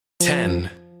10,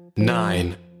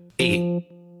 9, 8,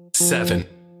 7,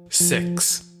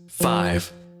 6,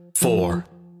 5, 4,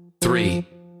 3,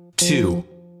 2,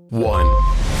 1.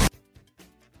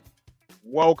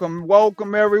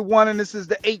 Welcome everyone, and this is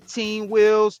the 18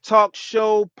 Wheels Talk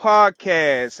Show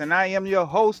podcast, and I am your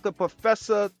host, the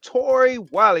Professor Tori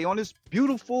Wiley, on this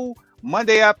beautiful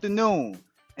Monday afternoon.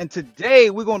 And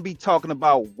today we're going to be talking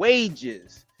about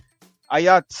wages. Are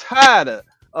y'all tired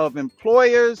of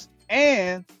employers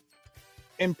and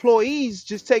employees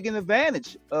just taking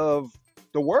advantage of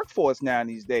the workforce now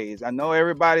these days? I know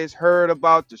everybody's heard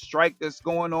about the strike that's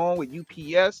going on with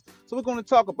UPS, so we're going to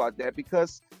talk about that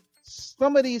because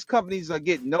some of these companies are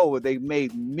getting over. They've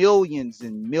made millions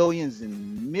and millions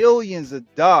and millions of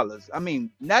dollars. I mean,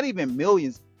 not even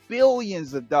millions,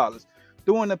 billions of dollars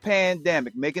during the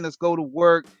pandemic, making us go to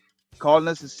work, calling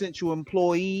us essential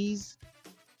employees.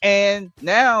 And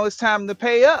now it's time to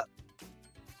pay up.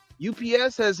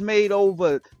 UPS has made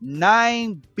over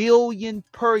 $9 billion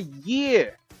per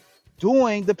year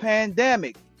during the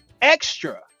pandemic,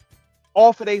 extra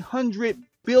off of $100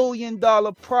 billion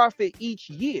profit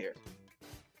each year.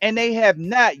 And they have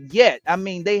not yet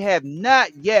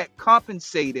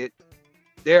compensated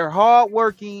their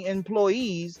hardworking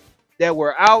employees that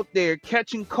were out there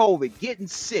catching COVID, getting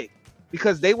sick,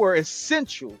 because they were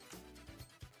essential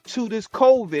to this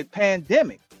COVID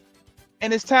pandemic.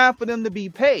 And it's time for them to be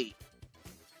paid.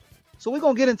 So we're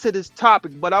going to get into this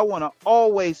topic, but I want to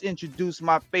always introduce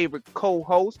my favorite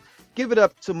co-host. Give it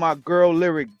up to my girl,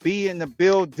 Lyric B, in the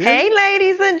building. Hey,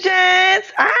 ladies and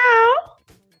gents. Ow.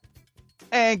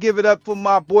 And give it up for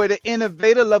my boy, the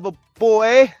innovator, Lover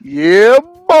Boy. Yeah,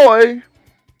 boy.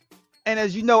 And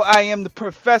as you know, I am the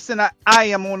professor, and I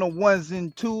am on the ones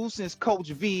and twos since Coach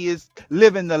V is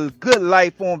living the good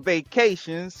life on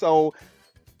vacation. So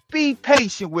be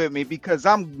patient with me because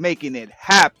I'm making it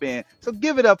happen. So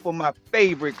give it up for my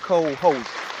favorite co-host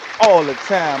all the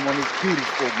time on this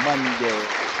beautiful Monday.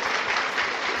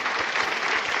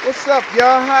 What's up,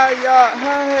 y'all? How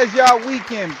has y'all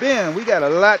weekend been? We got a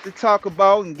lot to talk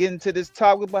about and get into this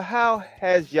topic, but how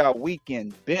has y'all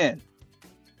weekend been?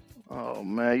 Oh,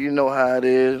 man, you know how it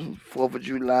is. 4th of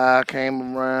July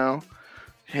came around.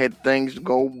 Had things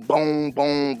go boom,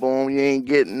 boom, boom. You ain't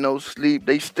getting no sleep.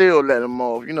 They still let them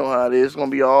off. You know how it is. It's going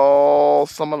to be all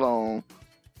summer long.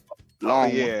 Oh,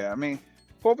 yeah. I mean,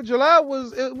 4th of July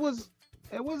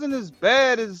wasn't as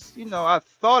bad as, I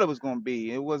thought it was going to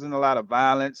be. It wasn't a lot of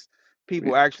violence.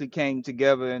 People actually came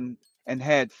together and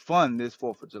had fun this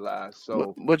 4th of July.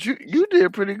 So, but you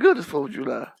did pretty good this 4th of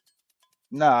July.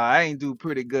 Nah, I ain't do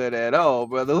pretty good at all,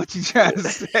 brother. What you trying to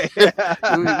say?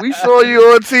 we saw you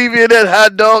on TV in that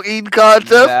hot dog eating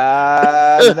contest.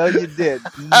 Nah, no, you did.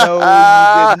 No,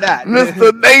 you did not.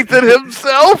 Mr. Nathan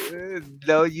himself.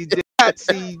 No, you did not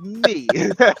see me.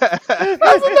 That's about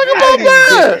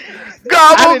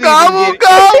Gobble.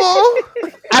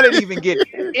 I didn't even get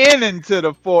into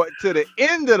the fourth. To the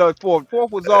end of the fourth.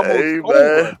 Fourth was almost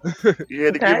over. You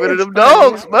had to get rid of them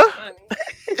dogs, man.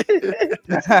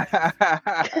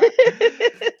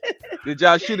 Did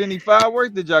y'all shoot any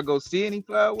fireworks? Did y'all go see any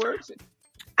fireworks?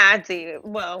 I did.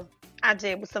 Well, I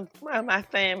did with some of my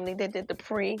family. They did the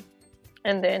pre,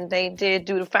 and then they did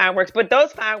do the fireworks. But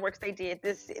those fireworks they did,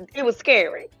 it was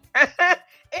scary.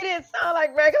 It didn't sound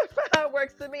like regular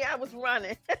fireworks to me. I was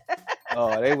running.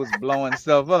 Oh, they was blowing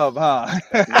stuff up, huh?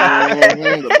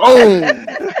 Boom!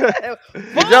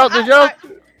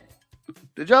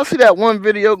 Did y'all see that one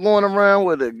video going around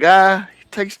where the guy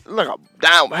takes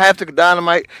half took a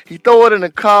dynamite, he throw it in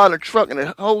the car in the truck, and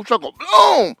the whole truck go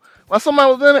boom while somebody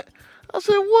was in it? I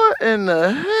said, what in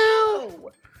the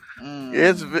hell? Yeah,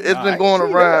 it's been going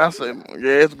around. I said,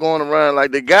 yeah, it's going around.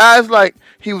 Like the guy's like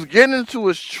he was getting into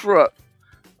his truck,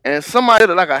 and somebody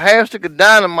did like a half stick of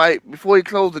dynamite before he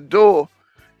closed the door,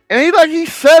 and he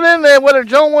sat in there where the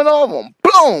joint went off on.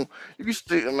 Boom! You can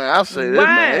stick, man. I say, this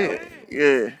man,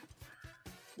 yeah.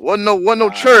 Wasn't no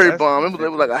cherry bomb. It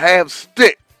was like a half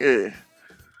stick. Yeah.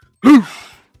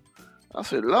 I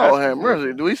said, Lord have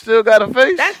mercy. Do he still got a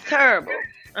face? That's terrible.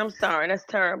 I'm sorry. That's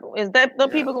terrible. Is that no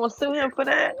people gonna sue him for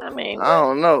that? I mean, I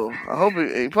don't know. I hope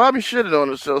he probably shitted on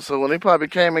himself. So when they probably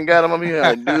came and got him, he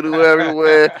had doo-doo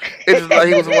everywhere. It's just like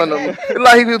he was one of them. It's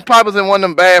like he was probably in one of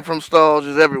them bathroom stalls,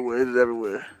 just everywhere. It's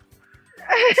everywhere.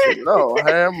 I said, Lord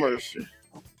have mercy.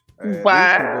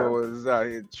 Wow. Was out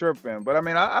here tripping. But I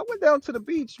mean, I went down to the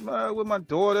beach with my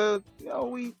daughter.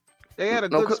 They had a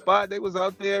good spot. They was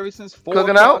out there ever since 4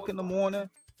 o'clock in the morning.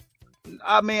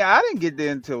 I mean, I didn't get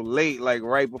there until late, like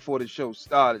right before the show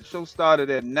started. The show started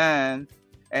at 9,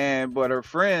 but her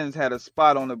friends had a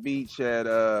spot on the beach at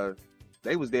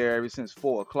they was there ever since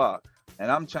 4 o'clock.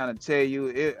 And I'm trying to tell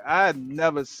you, I had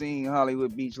never seen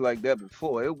Hollywood Beach like that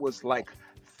before. It was like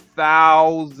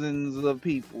thousands of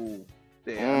people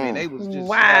there. I mean, they was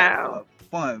just having Wow.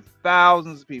 fun.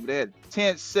 Thousands of people. They had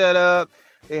tents set up.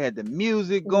 They had the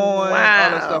music going,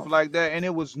 all that stuff Wow. like that, and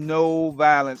it was no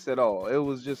violence at all. It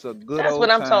was just a good That's what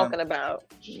old I'm time talking about.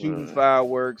 shooting Mm.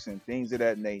 fireworks and things of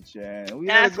that nature. And we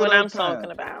had a That's good what I'm old talking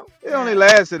time. about. It only Yeah.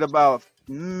 lasted about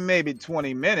maybe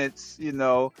 20 minutes,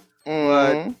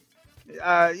 but Mm.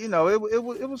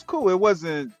 it was cool. It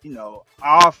wasn't,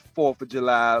 our 4th of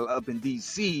July up in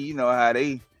DC,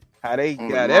 how they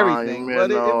On the got everything, monument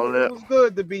but and it all was it that. was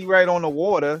good to be right on the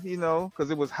water, because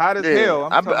it was hot as Yeah, hell.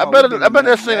 I'm I, talking I about we've bet been I in bet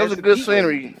a that scene it was a massive good heat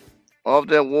wave. scenery off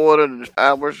that water. The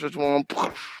fireworks just one.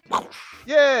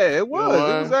 Yeah, it You know was.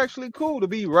 It was what? actually cool to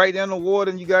be right in the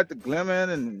water, and you got the glimmering,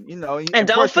 and And and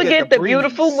don't plus you get the forget the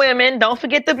beautiful breeze. women. Don't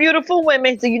forget the beautiful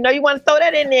women. So you want to throw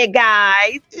that in there,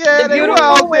 guys. The Yeah, they were beautiful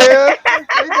out Yeah. women. there.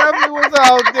 They definitely was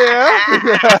out there.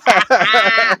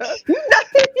 you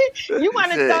know, you He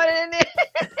want to throw said, it in there.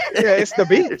 Yeah, it's the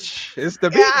beach. It's the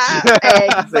beach. Yeah,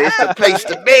 he said it's the place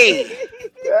to exactly. be.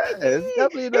 Yeah, it's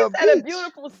definitely He the said a beach.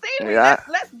 beautiful scenery. Yeah,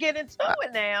 Let's get into I,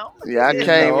 it now. yeah. I You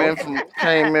came know. in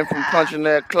from punching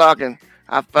that clock, and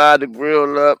I fired the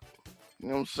grill up. You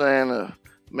know what I'm saying?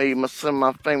 Made some of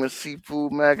my famous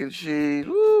seafood mac and cheese.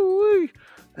 Woo wee.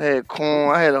 I had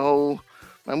corn. I had a whole.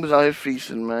 Man, we was out here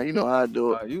feasting, man. You know how I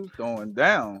do it. You was throwing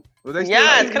down. Were they still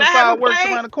Yes, shooting can the I have a fireworks plate?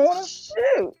 around the corner?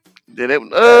 Shoot. Did it?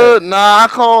 Yeah. Nah. I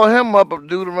called him up, a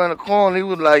dude around the corner. He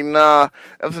was like, nah.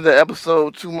 After the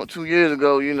episode 2 years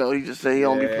ago, he just said he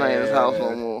don't be playing his house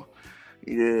no Yeah. more.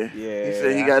 Yeah. He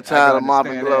said he Yeah. got I can tired of mop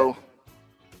and understand that. glow.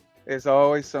 It's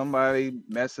always somebody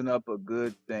messing up a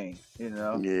good thing. And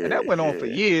Yeah, that went on for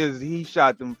yeah, years. He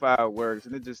shot them fireworks,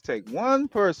 and it just take one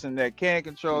person that can't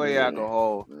control their yeah.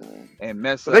 alcohol Yeah. and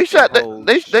mess But they up the shot whole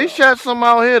they show. shot some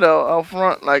out here though, out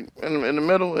front, like in the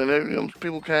middle, and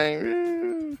people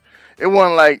came. It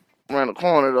wasn't like around the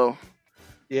corner though.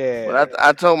 Yeah. But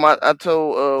I told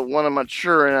one of my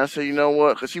children, I said, you know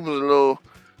what? Because she was a little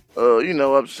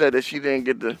upset that she didn't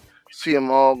get to see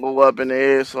them all go up in the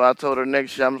air. So I told her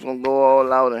next year I'm just gonna go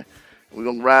all out and we're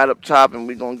gonna ride up top and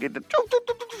we're gonna get the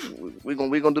we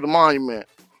gonna do the monument.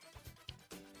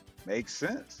 Makes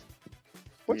sense.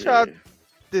 What y'all Yeah.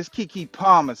 this Kiki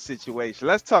Palmer situation?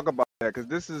 Let's talk about that because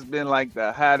this has been like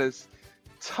the hottest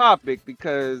topic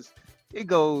because it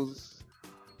goes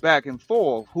back and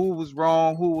forth. Who was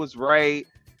wrong? Who was right?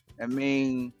 I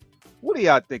mean, what do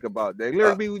y'all think about that?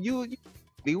 Uh, Lyric B,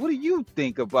 what do you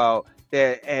think about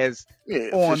that as yeah,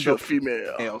 on since you're the a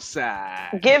female. male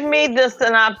side? Give me the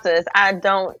synopsis.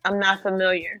 I'm not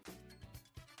familiar.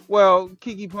 Well,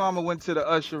 Kiki Palmer went to the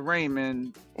Usher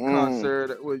Raymond Mm,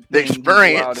 concert the when he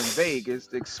blew out in experience. Vegas,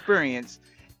 the experience,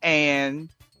 and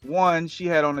one she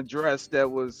had on a dress that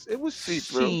was See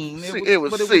through. sheen. It was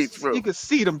But it see was you through. could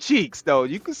see them cheeks though.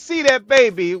 You could see that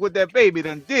baby what that baby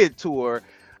done did to her.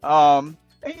 And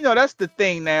that's the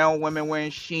thing now, women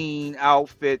wearing sheen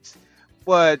outfits,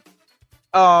 but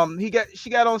she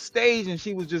got on stage and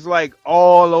she was just like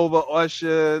all over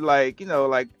Usher, like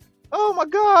oh my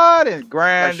god, and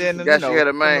Like she grinding and forgot she had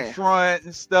a in the man. front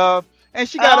and stuff. And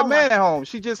she got a Oh my. man at home.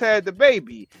 She just had the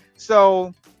baby.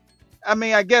 So I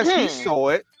mean, I guess he Hmm. saw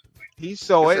it. He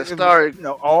saw It's it. a It was story.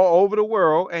 all over the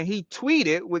world, and he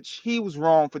tweeted, which he was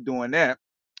wrong for doing that.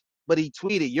 But he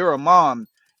tweeted, "You're a mom."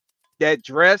 That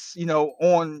dress,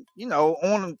 on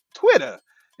Twitter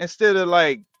instead of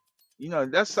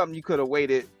that's something you could have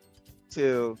waited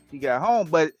till he got home.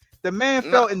 But the man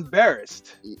No, felt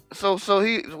embarrassed. so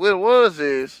he what it was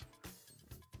is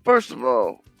first of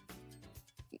all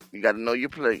you got to know your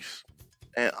place,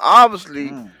 and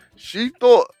obviously Mm. she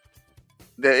thought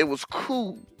that it was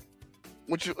cool,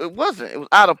 which it wasn't. It was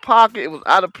out of pocket. It was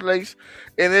out of place,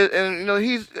 and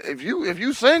he's if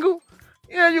you single,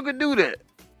 yeah, you could do that.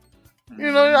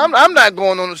 Hmm. I'm not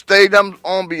going on the stage. I'm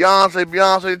on Beyonce.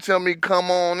 Beyonce tell me come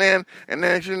on in, and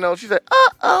then she said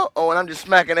and I'm just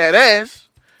smacking that ass,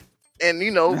 and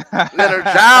let her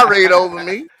gyrate over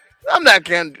me. I'm not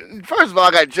can. First of all,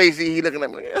 I got Jay Z. He looking at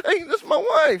me. Hey, that's my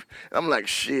wife. And I'm like,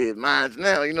 shit, mine's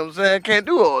now. You know what I'm saying? I can't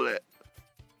do all that.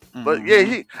 But yeah,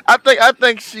 Hmm. I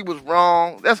think she was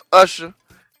wrong. That's Usher.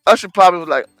 Usher probably was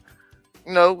like,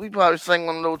 we probably sang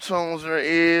one of those tunes in her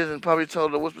ears and probably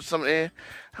told her to whisper something in.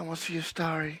 I want to see your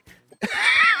story.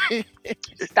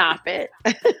 Stop it.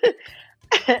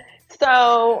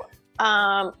 so,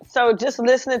 so just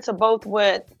listening to both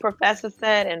what Professor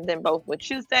said and then both what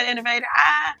you said, Innovator.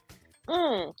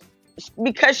 Mm,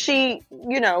 because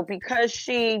because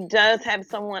she does have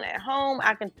someone at home,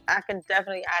 I can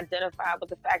definitely identify with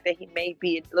the fact that he may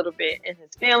be a little bit in his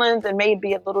feelings and may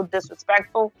be a little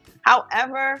disrespectful.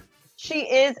 However, she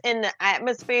is in the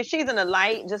atmosphere. She's in the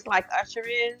light, just like Usher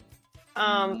is.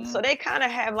 So they kind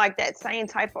of have like that same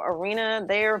type of arena.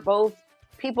 They're both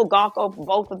people gawk over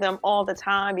both of them all the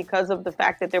time because of the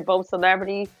fact that they're both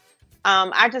celebrities.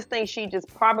 I just think she just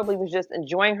probably was just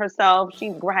enjoying herself.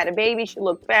 She had a baby. She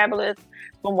looked fabulous.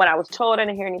 From what I was told, I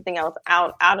didn't hear anything else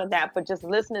out of that. But just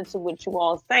listening to what you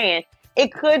all saying,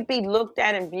 it could be looked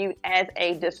at and viewed as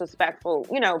a disrespectful,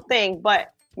 thing.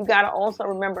 But you got to also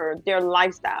remember their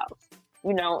lifestyles,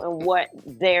 and what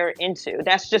they're into.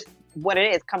 That's just what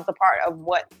it is. Comes a part of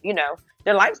what,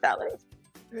 their lifestyle is.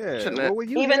 Yeah. Well,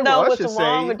 even though it's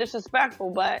wrong or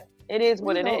disrespectful, but it is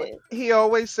what it is. He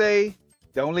always say,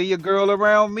 "Don't leave your girl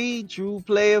around me, true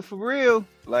player for real."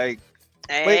 Like,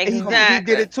 exactly. He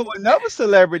did it to another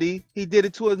celebrity. He did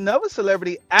it to another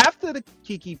celebrity after the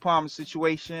Keke Palmer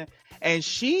situation, and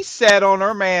she sat on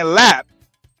her man's lap,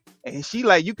 and she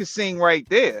like, "You can sing right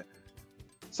there."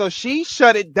 So she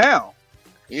shut it down.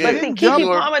 Yeah. But see,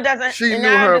 Keke Palmer doesn't. She and knew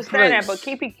I her understand place.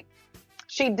 that, but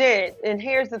she did. And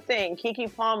here's the thing: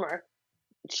 Keke Palmer,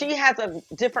 she has a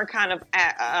different kind of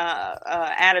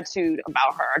attitude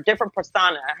about her, a different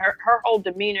persona. Her whole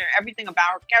demeanor, everything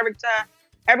about her character,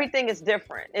 everything is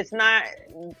different. It's not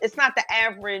the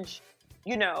average,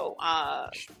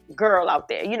 girl out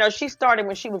there. She started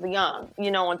when she was young,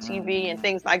 on TV and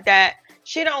things like that.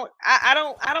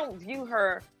 I don't view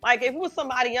her like if it was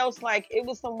somebody else, like it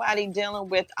was somebody dealing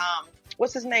with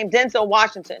what's his name, Denzel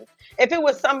Washington. If it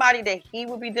was somebody that he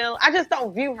would be dealing, I just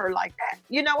don't view her like that.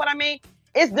 You know what I mean?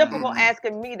 It's difficult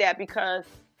asking me that because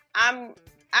I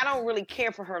don't really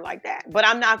care for her like that. But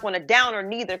I'm not going to down her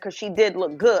neither because she did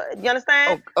look good. You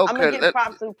understand? Okay, I'm gonna give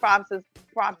props is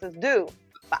due.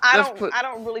 But I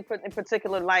don't really put in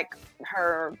particular like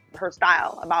her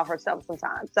style about herself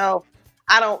sometimes. So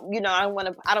I don't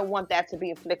want that to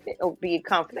be inflicted or be a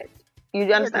conflict. You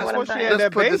understand what I'm saying? She had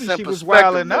that baby, she was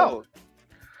wilding out.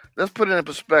 Let's put it in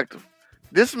perspective.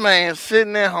 This man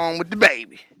sitting at home with the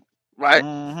baby, right?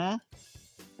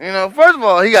 First of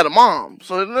all, he got a mom.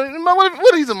 So what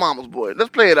if he's a mama's boy? Let's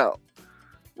play it out.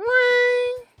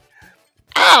 Ring.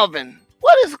 Alvin,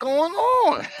 what is going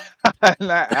on?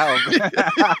 Not Alvin.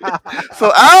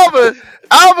 So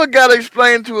Alvin got to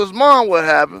explain to his mom what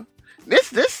happened.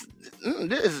 This is.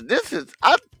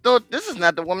 I thought this is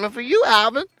not the woman for you,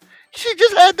 Alvin. She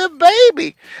just had the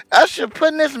baby. Usher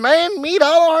putting this man meat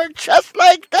all on her chest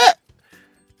like that.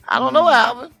 I don't know,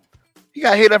 Alvin. He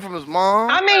got to hear that from his mom.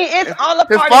 I mean, it's all a part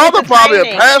his of father probably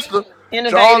a pastor.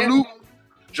 Innovative.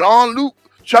 John Luke,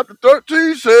 chapter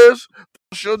 13 says,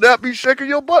 "Should that be shaking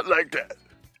your butt like that?"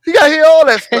 He got to hear all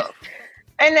that stuff.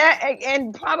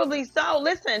 and probably so.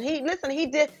 Listen, he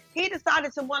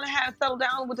decided to want to settle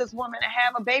down with this woman and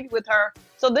have a baby with her.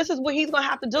 So this is what he's gonna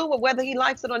have to do with whether he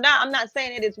likes it or not. I'm not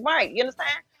saying it is right. You understand?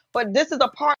 But this is a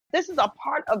part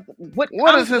of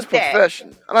what is his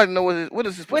profession? I'd like to know what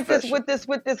is his profession?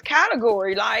 With this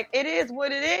category. Like, it is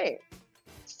what it is.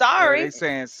 Sorry. They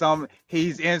saying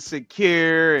he's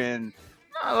insecure and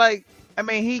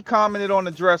he commented on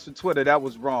the dress for Twitter. That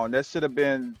was wrong. That should have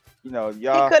been, y'all. He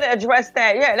could have addressed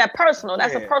that. Yeah, that personal.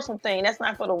 That's a personal thing. That's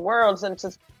not for the world. And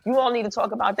just you all need to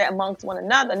talk about that amongst one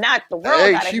another, not the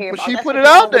world. She put it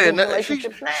out there. She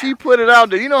put it out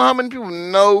there. You know how many people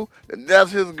know that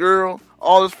that's his girl?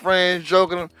 All his friends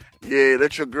joking him. Yeah,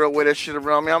 let your girl wear that shit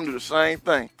around me. I'm gonna do the same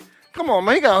thing. Come on,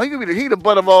 man. He could be the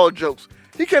butt of all jokes.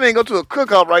 He can't even go to a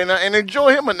cookout right now and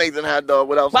enjoy him a Nathan hot dog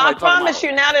without somebody talking about it. But I promise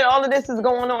you, now that all of this is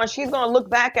going on, she's going to look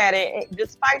back at it,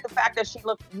 despite the fact that she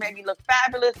maybe looked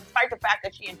fabulous, despite the fact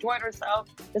that she enjoyed herself,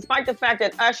 despite the fact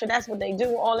that Usher, that's what they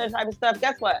do, all that type of stuff.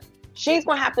 Guess what? She's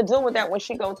going to have to deal with that when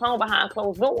she goes home behind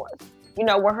closed doors,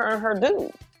 with her and her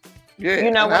dude. Yeah,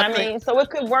 you know what I mean? So it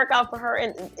could work out for her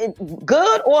in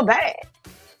good or bad.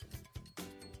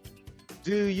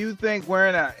 Do you think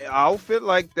wearing an outfit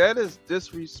like that is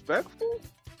disrespectful?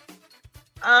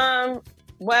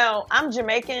 Well, I'm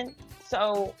Jamaican,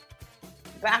 so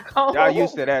back home. Y'all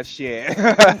used to that shit.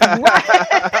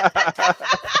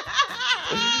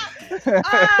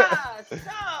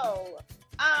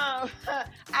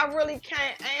 I really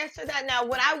can't answer that now.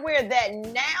 Would I wear that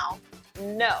now?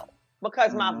 No,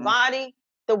 because my body,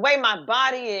 the way my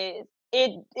body is,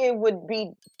 it would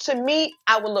be, to me,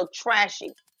 I would look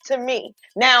trashy. To me.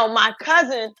 Now, my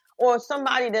cousin or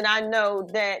somebody that I know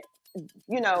that,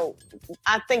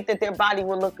 I think that their body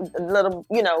will look a little,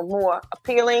 more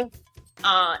appealing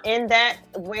in that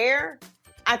wear,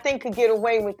 I think could get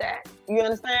away with that. You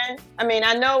understand? I mean,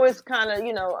 I know it's kind of, I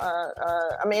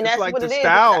mean, It's that's like what the it is.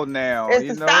 style now. It's You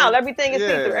the style. know? Everything is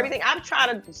see-through. Yeah. Everything. I'm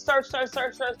trying to search. Okay,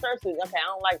 I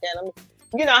don't like that.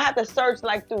 I have to search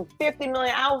like through 50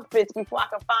 million outfits before I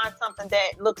can find something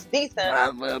that looks decent, Might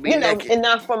as well be naked.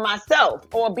 enough for myself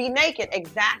or be naked.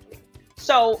 Exactly.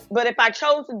 So, but if I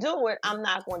chose to do it, I'm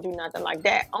not going to do nothing like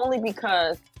that. Only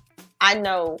because I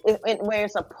know where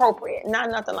it's appropriate,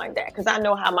 not nothing like that. Because I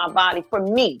know how my body, for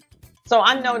me. So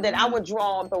I know that I would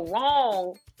draw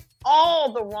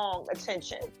all the wrong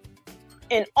attention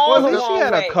in all Well, the at least she wrong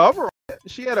had ways. a cover.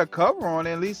 She had a cover on.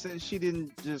 At least she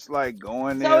didn't just like go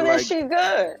in there So then like she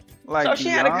good. like So she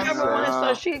had a Beyonce. cover on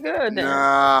it, so she good then.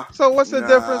 Nah. So what's the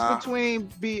difference Nah. between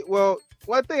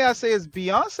one thing I say is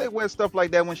Beyonce wears stuff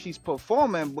like that when she's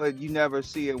performing, but you never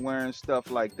see her wearing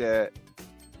stuff like that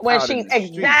When out in she's the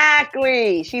street.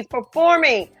 exactly, she's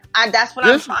performing. That's what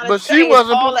I'm trying to But say. she It's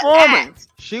wasn't all an performing. act.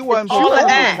 She wasn't all an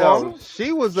performing act. though.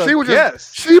 She was a She was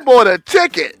guest. she bought a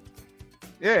ticket.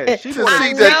 Yeah, she to bought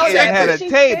see a that know ticket kid. and had a but she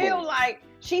table.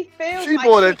 feels She like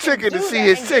bought a she can ticket to do see that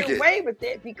his and ticket. get away with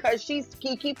it because she's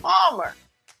Keke Palmer,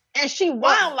 and she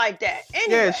wild like that.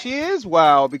 Anyway. Yeah, she is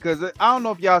wild because I don't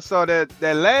know if y'all saw that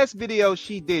last video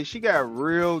she did. She got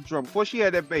real drunk before she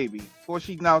had that baby. Before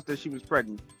she announced that she was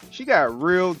pregnant, she got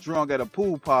real drunk at a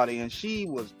pool party and she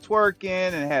was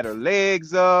twerking and had her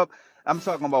legs up. I'm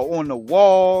talking about on the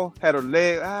wall, had her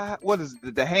leg. What is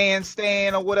it, the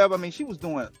handstand or whatever? I mean, she was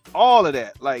doing all of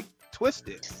that, like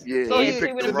twisted. Yeah, So he he,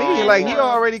 picked with the to a me, wrong like he one.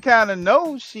 already kind of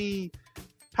knows her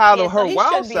so he wild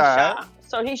shouldn't be side. shocked.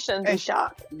 So he shouldn't be And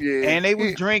shocked. Yeah. And they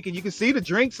was drinking. You can see the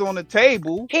drinks on the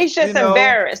table. He's just you know.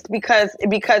 embarrassed because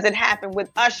it happened with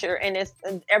Usher, and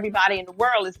everybody in the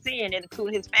world is seeing it,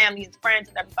 including his family, his friends,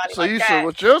 and everybody So like you that.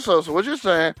 so what you're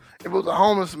saying? If it was a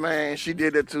homeless man, she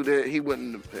did it too. That he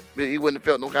wouldn't have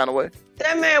felt no kind of way.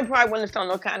 That man probably wouldn't have felt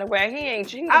no kind of way.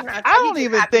 He was not. I don't he's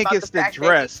even happy think about it's the the fact that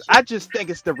dress. I just think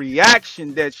it's the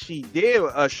reaction that she did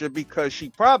with Usher because she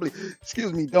probably,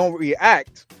 don't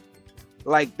react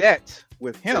like that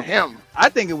with him. To him. I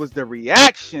think it was the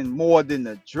reaction more than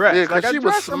the dress. Yeah, because like she a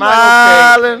was dress, I'm like, okay.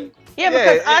 smiling. Yeah,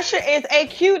 because Usher is a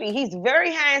cutie. He's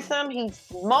very handsome. He's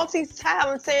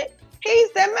multi-talented.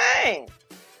 He's the man.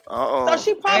 So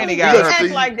she probably got did her act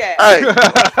feet. like that.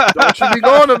 Hey, don't you be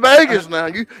going to Vegas now?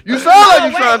 You sound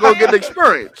like you trying to go get the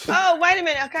experience. Oh, wait a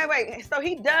minute. Okay, wait. So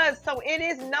he does. So it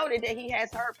is noted that he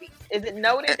has herpes. Is it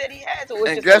noted that he has? Or it's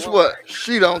And just guess a what? rumor?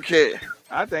 She don't care.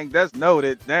 I think that's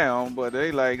noted down, but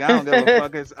they like, I don't give a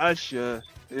fuck. It's Usher.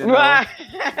 You know? Right,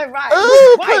 right.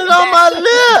 Ooh, Right, put it on my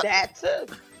lip. That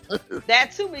too.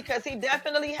 That too, because he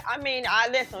definitely. I mean,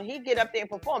 listen. He get up there and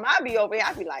perform. I'd be over here.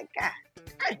 I'd be like,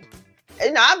 God.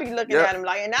 I'll be looking at him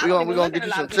like, and we're gonna get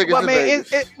you some tickets Well, to I mean,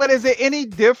 Vegas. but is it any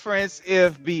difference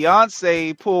if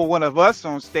Beyonce pulled one of us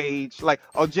on stage? Like,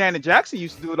 Janet Jackson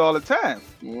used to do it all the time.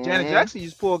 Janet Jackson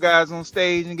used to pull guys on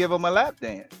stage and give them a lap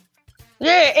dance.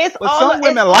 Yeah, it's But all. some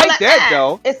women it's like all that, act.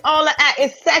 though. It's all an act.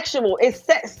 It's sexual. It's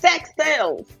sex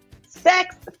sells.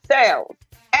 Sex sells.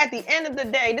 At the end of the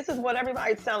day, this is what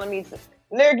everybody's telling me.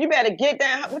 Lyric, you better get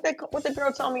down. What the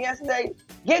girl told me yesterday?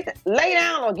 Lay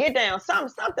down or get down.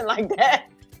 Something like that.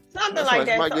 Something like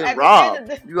that. Might So get at robbed. the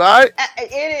end of You all right?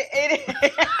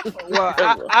 Well,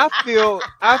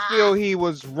 I feel he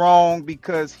was wrong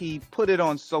because he put it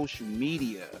on social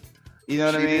media. You know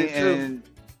what I She mean? did too. And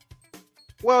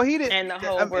well, he didn't. And the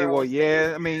whole world. Well,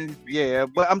 yeah. I mean, yeah.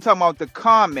 But I'm talking about the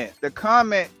comment. The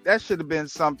comment that should have been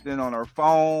something on her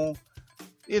phone.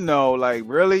 You know, like,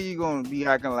 really, you gonna be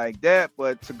acting like that?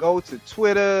 But to go to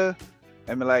Twitter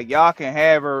and be like, y'all can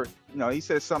have her. You know, he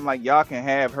said something like, y'all can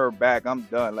have her back. I'm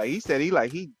done. Like he said,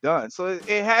 he done. So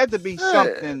it had to be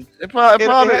something. It probably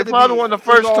wasn't the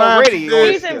first time. already she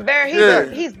did. He's embarrassed. Yeah.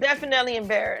 He's definitely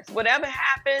embarrassed. Whatever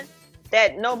happened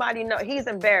that nobody knows, he's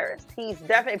embarrassed. He's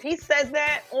definitely. If he says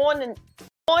that on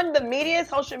the media,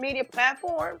 social media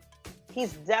platform,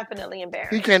 he's definitely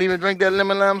embarrassed. He can't even drink that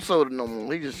lemon lime soda no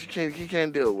more. He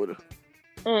can't deal with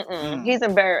it. He's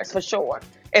embarrassed for sure.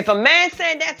 If a man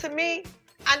said that to me,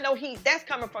 I know that's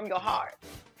coming from your heart.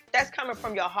 That's coming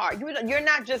from your heart. You're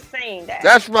not just saying that.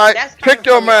 That's right. That's coming Pick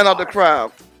your from man out the heart.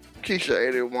 crowd. Keisha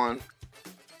 81.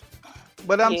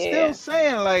 But I'm Yeah. still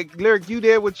saying, like, Lyric, you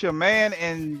there with your man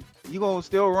and you gonna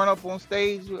still run up on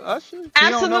stage with Usher? He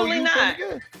don't know Absolutely you from not.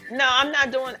 good. No, I'm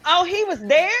not doing. Oh, he was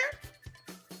there.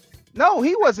 No,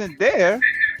 he wasn't there.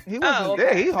 He wasn't okay.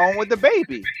 there. He home with the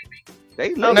baby.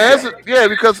 They look Now, at it.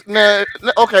 because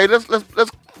okay,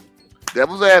 let's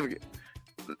devil's advocate.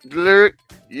 Lyric,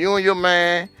 you and your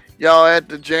man, y'all at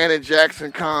the Janet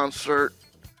Jackson concert,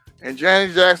 and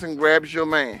Janet Jackson grabs your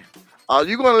man. Are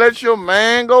you gonna let your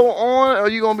man go on, or are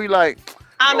you gonna be like,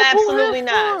 I'm Go pull absolutely his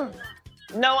not.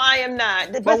 fun. No, I am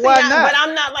not. But why not? But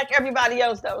I'm not like everybody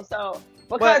else though. So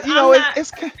because But you I'm know, not.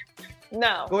 it's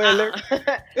No. go ahead, Larry.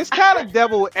 It's kind of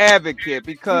devil advocate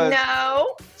because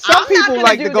No. some I'm not people gonna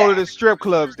like to do go to that. the strip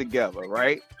clubs together,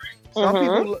 right? Some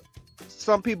Mhm. people,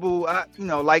 some people,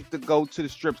 like to go to the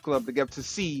strip club together to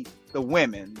see the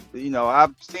women. You know,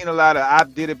 I've seen a lot of. I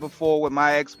did it before with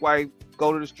my ex-wife.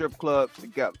 Go to the strip clubs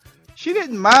together. She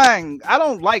didn't mind. I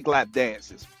don't like lap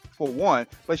dances for one,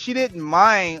 but she didn't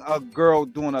mind a girl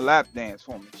doing a lap dance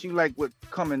for me. She like would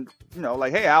come and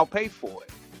like, hey, I'll pay for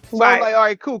it. So I was Right. like, all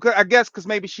right, cool. 'Cause I guess because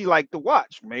maybe she liked to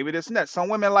watch. Maybe this and that. Some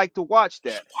women like to watch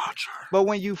that. Watch her. But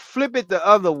when you flip it the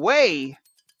other way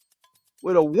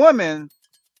with a woman,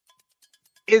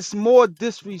 it's more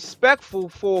disrespectful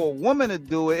for a woman to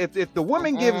do it. If the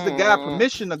woman gives the guy Mm.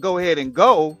 permission to go ahead and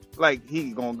go, like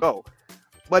he gonna go.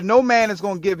 But no man is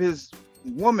gonna give his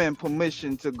woman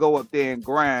permission to go up there and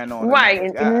grind on Right.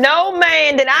 another guy. No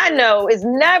man that I know is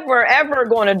never ever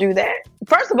going to do that.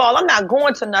 First of all, I'm not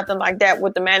going to nothing like that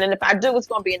with the man, and if I do, it's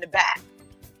going to be in the back.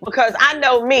 Because I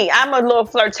know me, I'm a little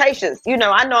flirtatious. I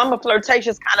know I'm a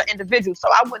flirtatious kind of individual, so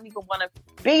I wouldn't even want to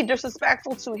be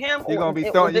disrespectful to him You're gonna be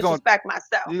or throwing, disrespect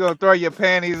myself. you're gonna throw your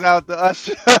panties out the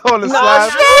usher on the No, slide.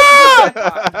 I'm not gonna do that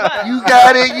part, You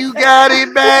got it. You got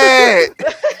it bad.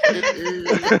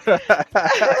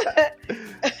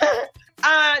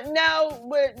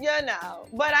 No,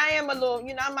 but I am a little,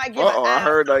 I might give an I eye.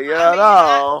 heard that. I Yeah, mean,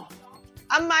 no.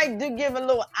 I might do give a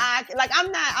little eye. Like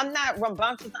I'm not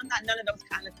rambunctious. I'm not none of those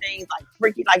kind of things like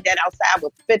freaky like that outside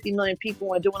with 50 million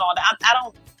people and doing all that.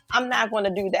 I'm not going to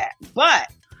do that. But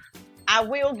I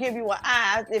will give you an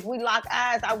eye. If we lock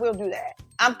eyes, I will do that.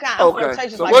 I'm kind of Okay.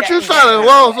 flirtatious So like what that. you telling?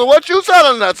 Well, so what you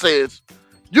telling us is,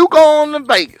 you go on to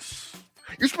Vegas,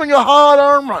 you spend your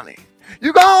hard-earned money,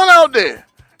 you go on out there,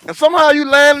 and somehow you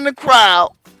land in the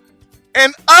crowd,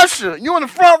 and Usher, you in the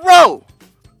front row.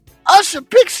 Usher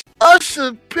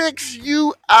picks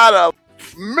you out of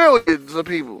millions of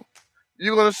people.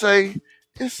 You're gonna say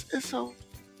it's okay.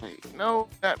 No,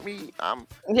 not me. I'm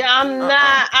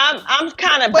not. I'm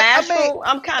kind of But, I bashful. mean,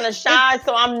 I'm kind of shy,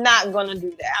 so I'm not gonna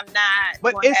do that. I'm not.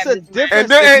 But gonna it's have a this difference.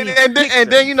 and then if he and then picks and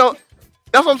her. then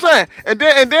that's what I'm saying. And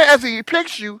then as he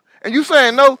picks you and you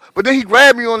saying no, but then he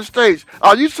grab you on the stage.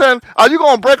 Are you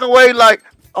gonna break away like?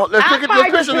 Oh, let's I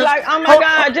probably just picture be this. like, oh my Hold-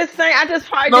 God, just saying. I just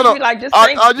probably No, just no. be like, just Are,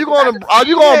 saying. are you gonna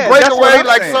Yeah, break that's what away I'm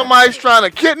like saying. somebody's trying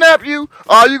to kidnap you?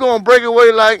 Or are you gonna break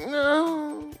away like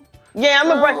no? Yeah, I'm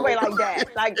gonna break No. away like that,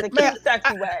 like the Man, cute,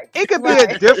 sexy way. It could be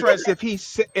a difference if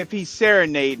he's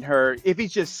serenading her, if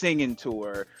he's just singing to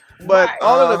her. But Right.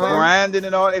 all of the Uh-huh. grinding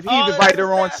and all, if he All of invite that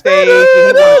her on stuff. stage and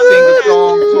he want to sing a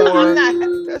song to I'm her, not.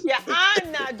 that's Yeah,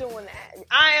 I'm not doing that.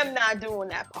 I am not doing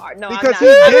that part. No, because I'm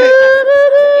he not. did it.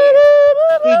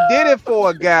 He did it for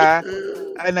a guy,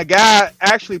 and the guy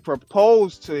actually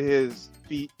proposed to his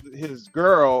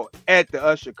girl at the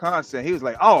Usher concert. He was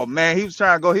like, "Oh man," he was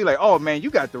trying to go. He like, "Oh man, you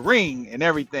got the ring and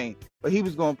everything," but he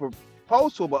was going to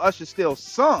propose to her, but Usher still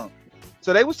sung.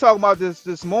 So they was talking about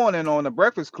this morning on the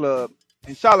Breakfast Club,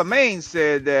 and Charlamagne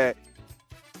said that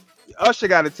Usher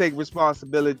got to take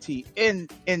responsibility in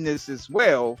this as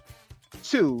well,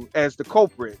 too, as the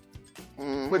culprit.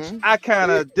 Which Mhm. I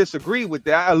kind of disagree with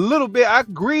that a little bit. I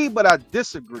agree, but I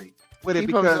disagree with it He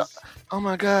probably because said, oh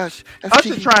my gosh, that's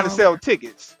Usher's Keke trying to Palmer. sell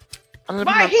tickets.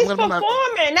 Right, he's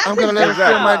performing. That's I'm his gonna let him job.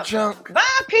 fill my junk. Bye,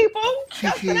 people.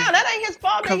 Just Kiki, sit down. That ain't his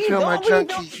fault. That come he's fill doing my what he's junk,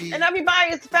 doing, Kiki. and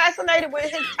everybody is fascinated with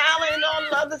his talent and all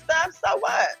the other stuff. So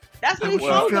what? That's what I he's want you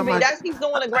to supposed to feel be. my- He's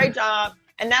doing a great job,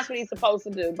 and that's what he's supposed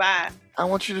to do. Bye. I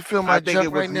want you to fill my I think junk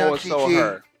it was right now, more so Kiki.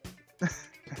 her.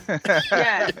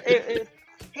 Yeah,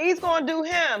 he's gonna do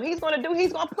him. He's gonna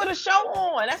put a show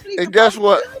on. That's what he's And supposed guess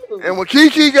what? to do. And when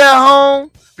Kiki got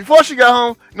home, before she got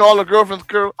home, all the girlfriends,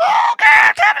 oh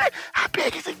God, tell me, how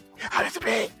big is it? How is it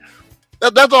big?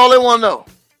 That's all they want to know.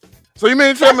 So you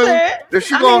mean to tell me That's it. that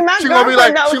she I mean, gonna my be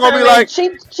like girlfriend knows she gonna be him, like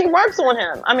and she works on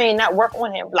him. I mean, not work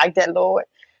on him like that, Lord.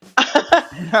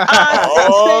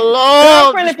 oh Lord,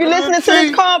 Girlfriend, if you're listening to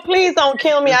this call, please don't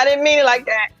kill me. I didn't mean it like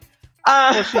that.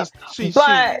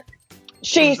 Well,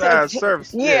 She's provides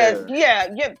service.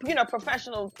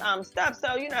 professional stuff.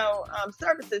 So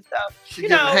services. So She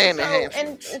giving hand to hand.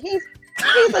 and he's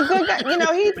a good guy.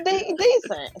 He's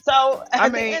decent. So I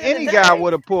at the mean, end of any the guy day-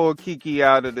 would have pulled Kiki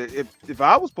out of the. If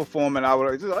I was performing, I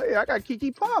would have just hey, I got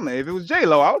Kiki Palmer. If it was J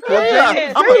Lo, I would put Yeah,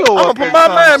 J I'm Lo gonna up put and my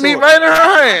come man to meat it. right in her That's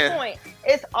my hand. point.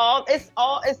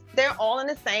 They're all in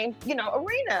the same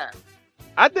arena.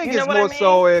 I think You know it's what I more mean?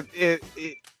 so if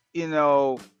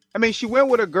I mean, she went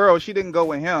with a girl. She didn't go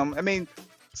with him. I mean,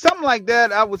 something like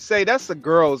that, I would say that's a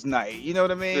girls' night. You know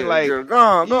what I mean? Yeah, Like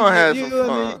girl, go and have some you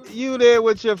fun. you there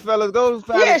with your fellas, go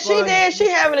find Yeah, some she fun. there. She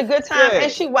having a good time, Yeah,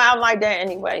 and she wild like that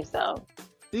anyway. So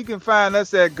you can find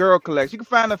us at Girl Collection. You can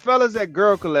find the fellas at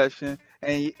Girl Collection,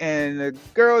 and the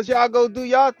girls, y'all go do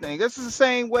y'all thing. This is the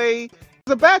same way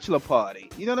as a bachelor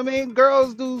party. You know what I mean?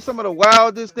 Girls do some of the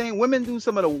wildest things. Women do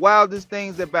some of the wildest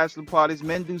things at bachelor parties.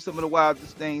 Men do some of the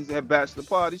wildest things at bachelor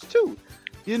parties too.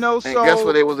 You know, And guess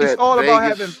where so they was it's at? all about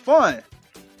having Vegas. fun.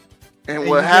 And And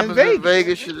what you was in happens in Vegas.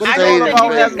 Vegas should have But it's I all just stayed in think about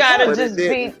you just having Vegas, gotta fun. but it just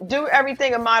didn't. do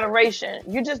everything in moderation.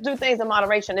 You just do things in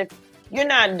moderation. If you're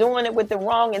not doing it with the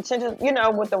wrong intentions,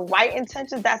 with the right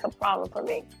intentions, that's a problem for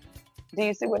me. Do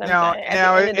you see what I'm Now, saying? At the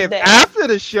now, end of the if day. after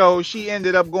the show she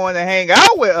ended up going to hang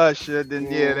out with Usher, then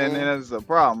yeah, then Hmm. that's a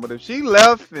problem. But if she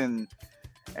left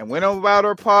and went about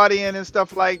her partying and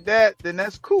stuff like that, then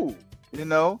that's cool, you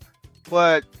know.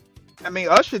 But I mean,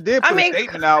 Usher did I put a mean,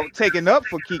 statement out taking up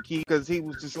for Kiki because he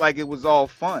was just like it was all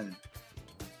fun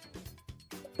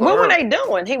for what were her. they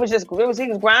doing? He was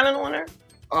grinding on her.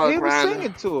 Oh, He was grinding.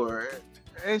 singing to her,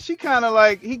 and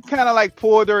he kind of like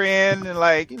pulled her in and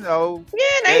like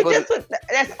Yeah, they that Put it. just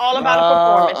that's all about a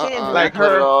performance. She didn't do He like nothing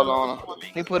put it her. wrong all with on her.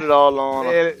 performing. He put it all on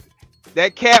her. that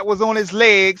that cat was on his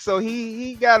leg, so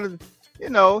he got a,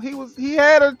 he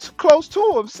had her close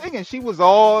to him singing. She was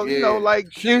all Yeah. like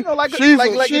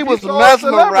like She if you was saw a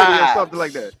celebrity or something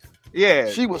like mesmerized. that. Yeah,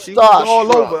 She was she was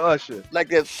all over starstruck. Usher. Like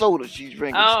that soda she's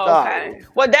drinking, Oh, okay. Starry.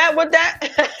 What that?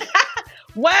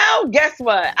 Well, guess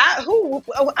what?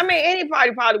 I mean,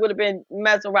 anybody probably would have been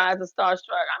mesmerized and starstruck.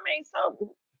 I mean,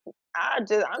 so I'm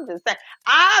just saying,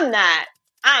 I'm not.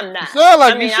 I'm You not. sound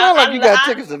I like you mean, sound like you got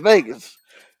tickets to Vegas.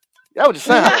 That what it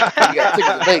sound like. You got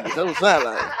tickets to Vegas. That what it sound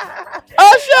like.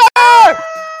 Usher!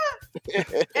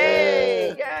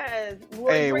 Hey, guys,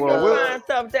 boy, Hey, bring well, your we'll, fine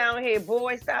stuff down here,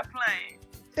 boy. Stop playing.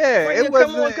 yeah, Bring it your,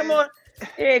 wasn't come on.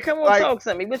 Yeah, come on, like talk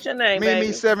to me. What's your name, Mimi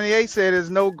baby? 78 said. There's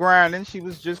no grinding. She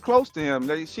was just close to him.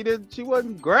 She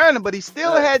wasn't grinding, but he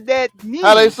still Uh, had that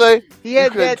How they knee. say? He You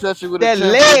had couldn't touch it with a that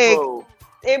 10-foot leg pole.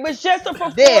 It was just a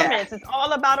there. performance. It's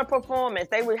all about a performance.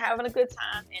 They were having a good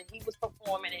time, and he was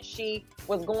performing, and she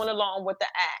was going along with the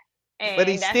act, But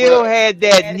he and that's still But it. had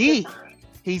They that had a good knee. time.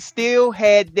 He still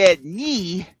had that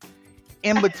knee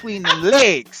in between them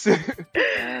legs.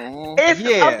 It's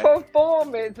a Yeah.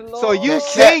 performance, So you that Lord.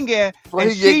 cat, singing so and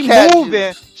he get cat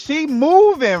juice she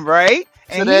moving, right?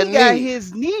 to And that he got knee.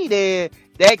 his knee there.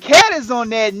 That cat is on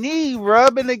that knee,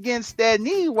 rubbing against that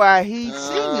knee while he's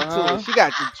singing to her. Uh-huh. She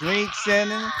got the drinks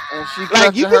in it. And she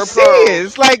Like you clutching can her see it.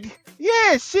 It's pearls. like,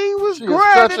 yeah, she was She is grinding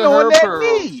clutching on her that pearls.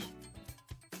 knee.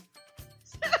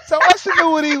 So Usher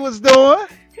knew what he was doing.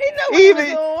 He knew what he was Even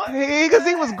doing. because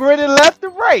he was grinning left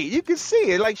and right. You can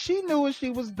see it. Like she knew what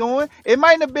she was doing. It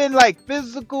might have been like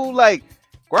physical, like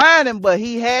grinding, but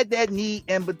he had that knee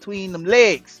in between them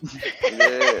legs.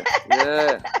 Yeah,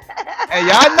 yeah. And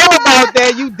y'all know about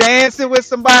that. You dancing with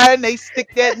somebody and they stick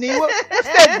that knee. What's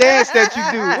that dance that you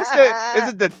do? What's that? Is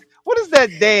it the what is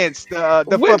that dance?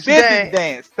 The Which forbidden day?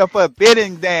 dance. The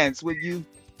forbidden dance when you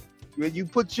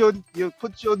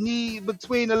put your knee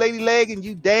between the lady leg and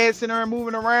you dancing her and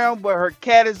moving around, but her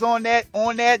cat is on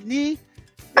that knee.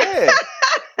 Yeah,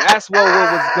 that's what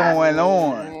was going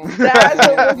on. That's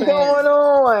what was Mhm. going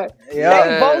on. Yeah. They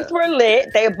both Yeah. were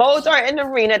lit. They both are in the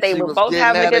arena. They She were was both getting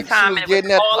having a that. good She time, was and it was getting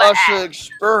that all an Usher act.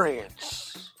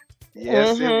 experience.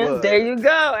 Yes, it was. There you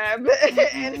go, Abby.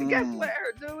 And guess Mhm. what?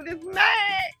 Her dude is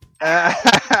mad. Well,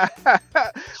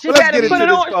 She let's better get put into it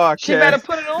this on. She better podcast.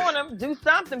 put it on him. Do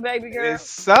something, baby girl.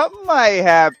 Something might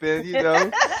happen,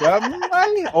 something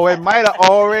might, or it might have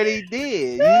already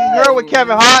did. You heard what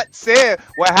Kevin Mhm. Hart said.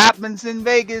 What happens in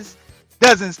Vegas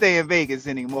doesn't stay in Vegas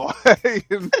anymore.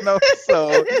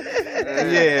 So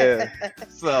Yeah. yeah.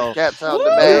 So Cat's out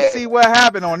the we'll Woo! see bag. what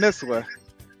happened on this one.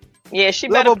 Yeah, she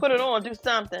better Lover, put it on. Do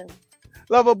something.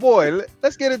 lover boy,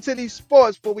 let's get into these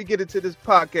sports before we get into this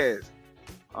podcast.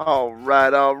 All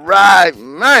right,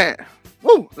 man.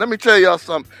 Woo! Let me tell y'all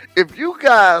something. If you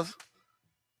guys,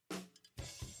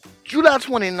 July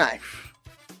 29th,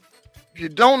 if you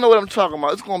don't know what I'm talking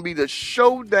about, it's going to be the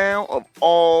showdown of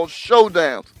all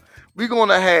showdowns. We're going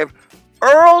to have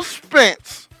Earl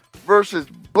Spence versus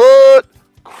Bud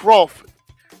Crawford,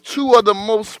 two of the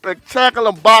most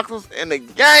spectacular boxers in the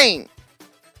game.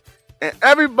 And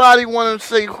everybody want to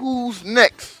say who's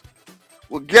next.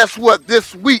 Well, guess what?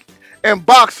 This week in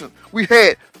boxing, we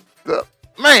had the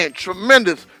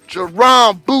tremendous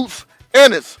Jerome Boots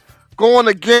Ennis going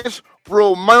against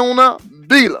Ramona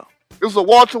Vila. It was a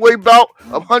welterweight bout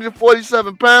of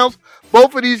 147 pounds.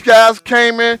 Both of these guys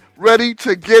came in ready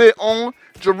to get it on.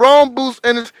 Jerome Boots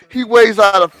Ennis, he weighs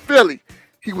out of Philly.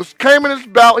 He came in his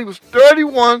bout. He was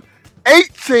 31,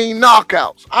 18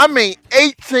 knockouts. I mean,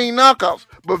 18 knockouts.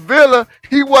 But Villa,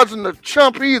 he wasn't a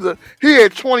chump either. He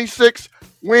had 26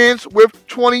 wins with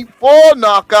 24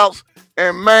 knockouts.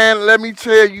 And man, let me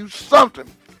tell you something.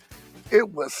 It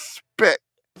was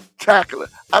spectacular.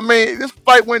 I mean, this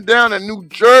fight went down in New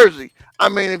Jersey. I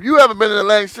mean, if you ever been in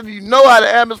Atlantic City, you know how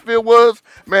the atmosphere was.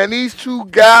 Man, these two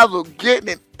guys were getting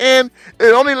it in.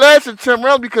 It only lasted 10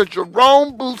 rounds because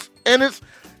Jerome Boots Ennis,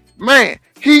 man,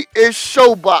 he is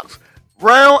showbox.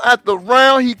 Round after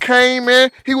round, he came in.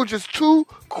 He was just too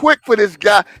quick for this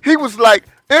guy. He was like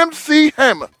MC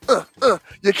Hammer.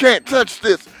 You can't touch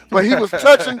this. But he was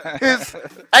touching his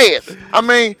ass. I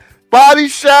mean, body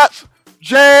shots,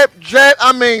 jab.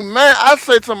 I mean, man, I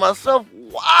say to myself,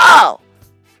 wow.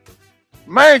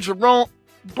 Man, Jerome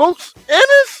Boots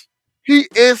Ennis, he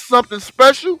is something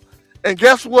special. And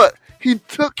guess what? He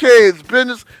took care of his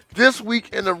business this week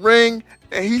in the ring.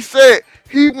 And he said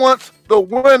he wants the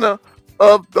winner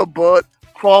of the Bud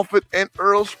Crawford and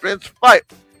Earl Spence fight.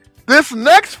 This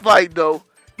next fight, though,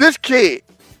 this kid,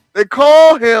 they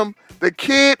call him the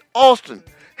Kid Austin.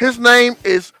 His name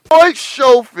is Floyd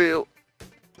Schofield.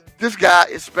 This guy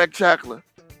is spectacular.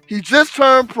 He just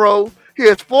turned pro. He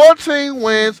has 14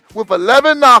 wins with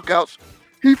 11 knockouts.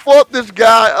 He fought this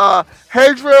guy,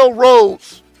 Hadriel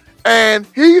Rhodes, and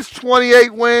he's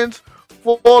 28 wins,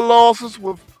 4 losses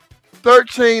with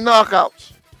 13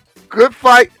 knockouts. Good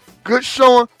fight, good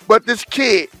showing, but this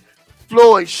kid,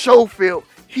 Floyd Schofield,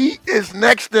 he is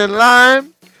next in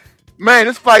line. Man,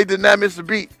 this fight did not miss a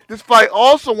beat. This fight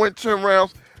also went 10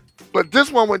 rounds, but this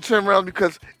one went 10 rounds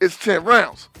because it's 10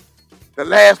 rounds. The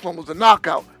last one was a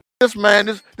knockout. This man,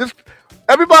 this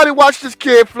everybody watch this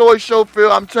kid, Floyd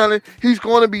Schofield. I'm telling you, he's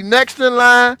going to be next in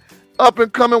line, up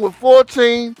and coming with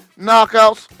 14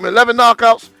 knockouts, 11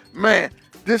 knockouts. Man,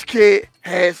 this kid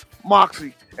has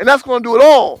moxie. And that's going to do it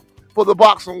all for the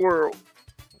boxing world.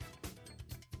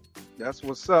 That's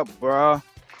what's up, bruh.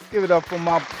 Give it up for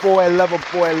my boy, Lover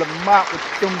Boy Lamont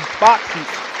with them boxing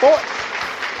sports.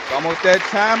 It's almost that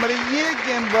time of the year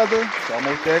again, brother. It's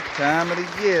almost that time of the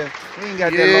year. We ain't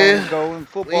got that long to go in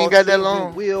football. We ain't got that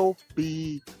long. We'll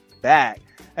be back.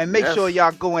 And make sure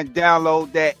y'all go and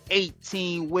download that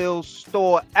 18 Wheel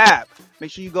Store app.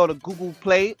 Make sure you go to Google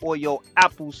Play or your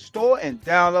Apple Store and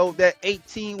download that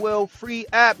 18 Wheel free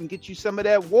app and get you some of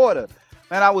that water.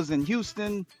 Man, I was in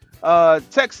Houston,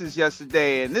 Texas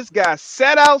yesterday, and this guy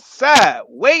sat outside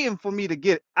waiting for me to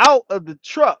get out of the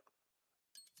truck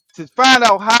to find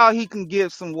out how he can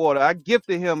get some water. I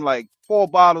gifted him like 4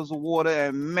 bottles of water,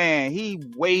 and man, he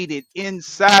waited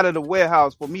inside of the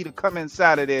warehouse for me to come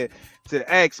inside of there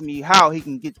to ask me how he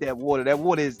can get that water. That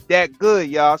water is that good,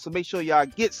 y'all. So make sure y'all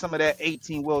get some of that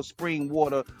 18 Well Spring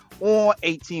water on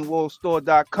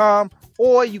 18wellstore.com,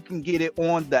 or you can get it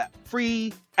on the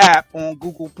free app on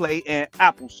Google Play and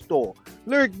Apple Store.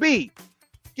 Lyric B,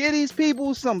 give these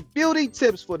people some beauty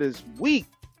tips for this week.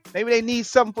 Maybe they need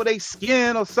something for their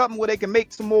skin or something where they can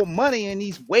make some more money in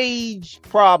these wage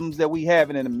problems that we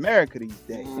having in America these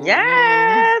days.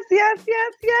 Yes.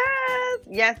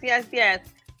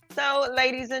 So,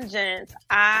 ladies and gents,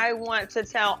 I want to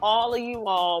tell all of you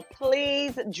all,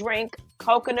 please drink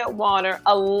coconut water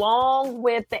along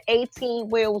with the 18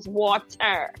 Wheels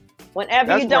water.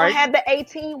 Whenever you don't have the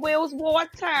 18 Wheels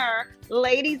water,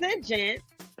 ladies and gents,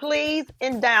 please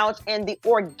indulge in the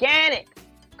organic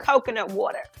coconut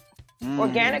water.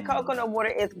 Organic coconut water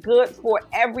is good for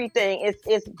everything.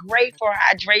 It's great for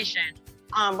hydration.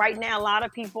 Right now, a lot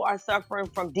of people are suffering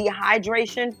from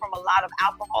dehydration, from a lot of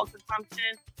alcohol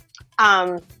consumption,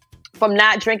 from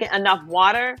not drinking enough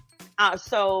water.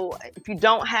 So if you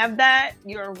don't have that,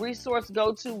 your resource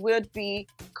go-to would be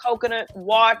coconut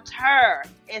water.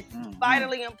 It's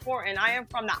vitally important. I am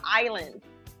from the island.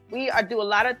 We do a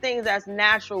lot of things that's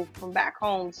natural from back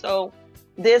home. So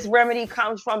this remedy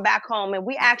comes from back home, and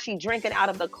we actually drink it out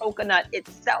of the coconut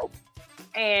itself.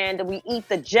 And we eat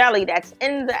the jelly that's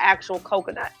in the actual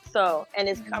coconut. So, and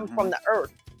it's come from the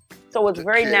earth. So it's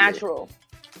very natural.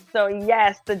 So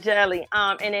yes, the jelly.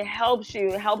 And it helps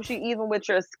you. It helps you even with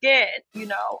your skin,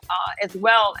 as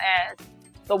well as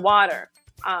the water.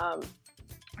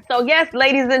 So yes,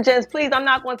 ladies and gents, please, I'm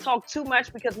not going to talk too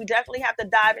much because we definitely have to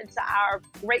dive into our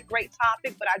great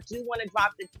topic, but I do want to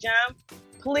drop the gem.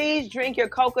 Please drink your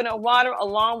coconut water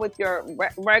along with your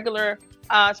regular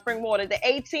spring water. The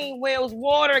 18 Wheels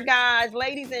water, guys,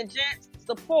 ladies and gents,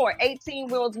 support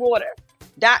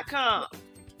 18wheelswater.com.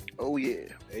 Oh, yeah.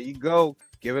 There you go.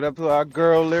 Give it up to our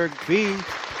girl, Lyric B,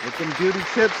 with them beauty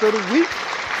tips of the week.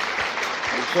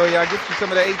 Make sure y'all get you some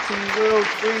of the 18 Wheels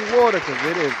spring water because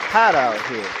it is hot out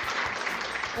here.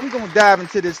 I'm going to dive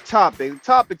into this topic. The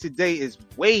topic today is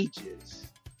wages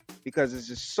because there's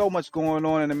just so much going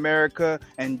on in America.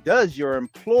 And does your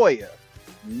employer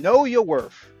know your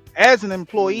worth as an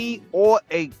employee or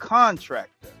a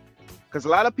contractor? Because a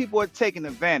lot of people are taking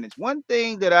advantage. One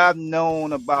thing that I've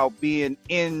known about being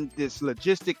in this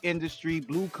logistic industry,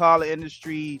 blue collar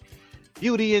industry,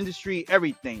 beauty industry,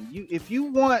 everything. If you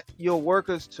want your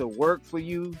workers to work for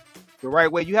you the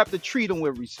right way, you have to treat them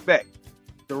with respect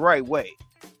the right way.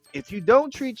 If you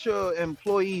don't treat your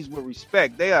employees with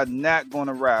respect, they are not going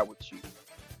to ride with you.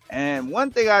 And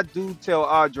one thing I do tell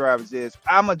our drivers is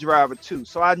I'm a driver too.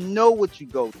 So I know what you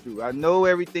go through. I know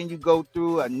everything you go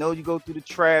through. I know you go through the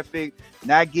traffic,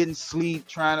 not getting sleep,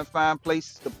 trying to find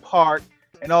places to park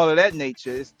and all of that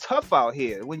nature. It's tough out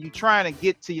here when you're trying to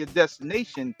get to your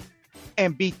destination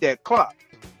and beat that clock.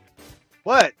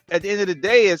 But at the end of the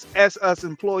day, as us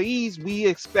employees, we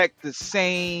expect the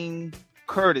same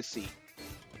courtesy.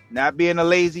 Not being a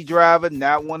lazy driver,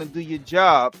 not wanting to do your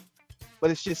job.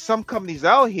 But it's just some companies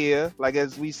out here, like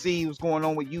as we see what's going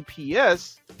on with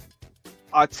UPS,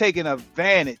 are taking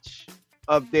advantage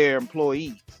of their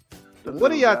employees. The What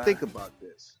do little y'all guy. think about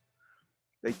this?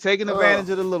 They taking Uh, advantage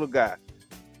of the little guy.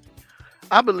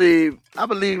 I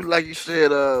believe, like you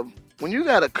said, when you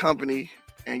got a company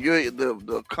and you're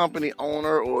the company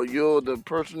owner or you're the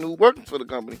person who working for the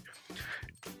company,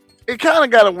 it kind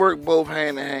of got to work both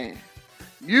hand in hand.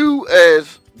 You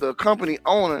as the company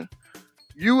owner,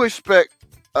 you expect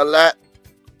a lot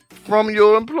from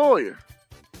your employer,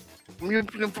 from your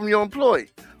employee,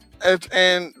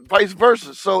 and vice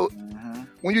versa. So Hmm.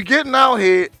 when you're getting out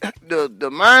here,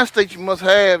 the mind state you must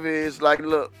have is like,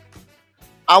 look,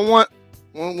 I want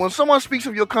when someone speaks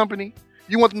of your company,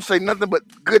 you want them to say nothing but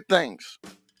good things.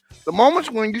 The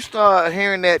moments when you start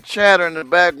hearing that chatter in the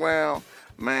background,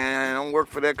 man, I don't work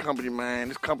for that company, man.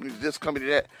 This company,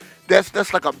 that.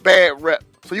 That's like a bad rep.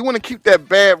 So you want to keep that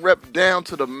bad rep down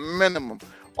to the minimum.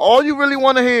 All you really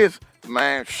want to hear is,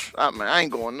 man, I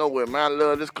ain't going nowhere, man. I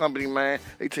love this company, man.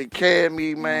 They take care of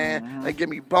me, man. Hmm. They give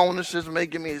me bonuses, man. They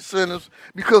give me incentives.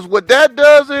 Because what that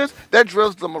does is that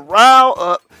drives the morale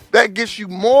up. That gets you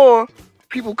more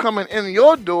people coming in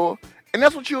your door, and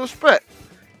that's what you expect.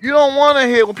 You don't want to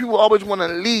hear when people always want to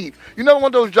leave. You never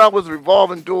want those jobs with a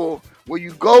revolving door where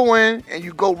you go in and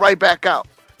you go right back out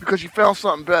because you found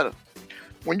something better.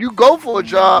 When you go for a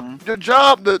job, Hmm. your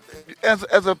job,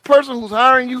 as a person who's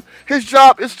hiring you, his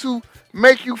job is to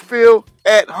make you feel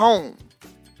at home.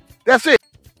 That's it.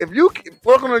 If you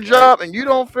work on a Right. job and you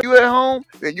don't feel you at home,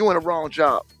 then you're in the wrong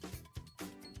job.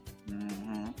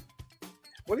 Hmm.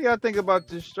 What do y'all think about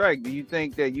this strike? Do you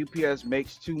think that UPS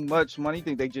makes too much money? You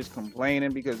think they just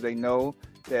complaining because they know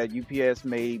that UPS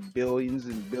made billions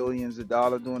and billions of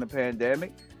dollars during the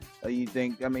pandemic? You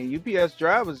think, I mean, UPS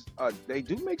drivers, they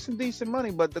do make some decent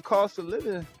money, but the cost of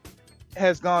living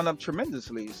has gone up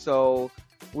tremendously. So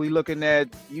we looking at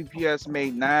UPS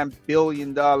made $9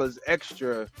 billion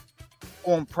extra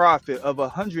on profit of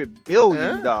 $100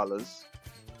 billion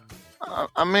Yeah.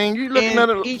 I mean, you looking in at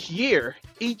it.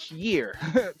 each year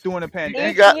during the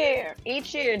You pandemic. got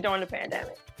Each year during the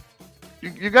pandemic.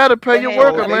 you got to pay They your had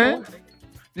So worker, cuts they, man. on.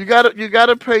 You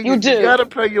gotta pay You you gotta do.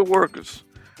 pay your workers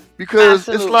because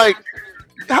it's Absolutely. like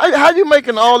how you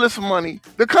making all this money?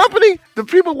 The company, the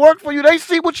people work for you. They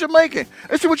see what you're making.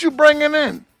 They see what you're bringing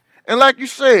in. And like you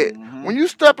said, hmm when you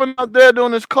stepping out there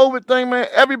doing this COVID thing, man,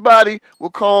 everybody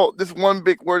will call this one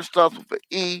big word starts with an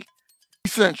E,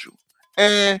 essential.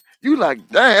 And you like,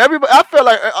 dang, everybody. I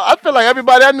feel like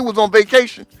everybody I knew was on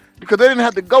vacation because they didn't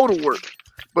have to go to work.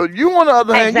 But you, on the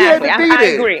other hand, you had Exactly. to be I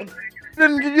there. agree.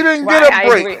 You didn't get Right. a I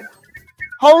break. agree.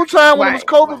 Whole time when it was Right.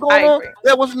 COVID I going on, agree.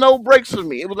 there was no breaks for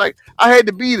me. It was like I had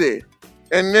to be there.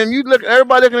 And then you look,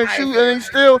 everybody looking at I you, and agree. then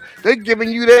still they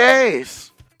giving you their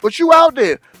ass. But you out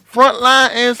there, front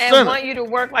line and And center, want you to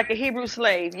work like a Hebrew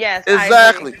slave. Yes, I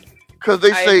agree. exactly, because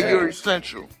they I say Yeah. you're agree.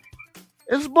 essential.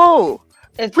 It's bull.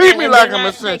 It's Treat me and they're like I'm not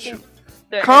essential. taking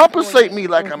the Compensate employee. me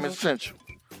like I'm essential.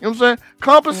 You know what I'm saying?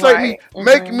 Compensate me. Right.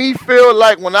 Make me feel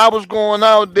like when I was going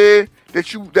out there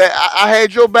that I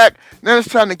had your back. Now it's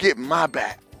time to get my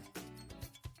back.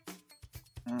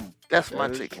 Mm, That's my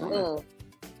that is take on true. it.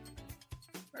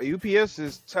 Mm. UPS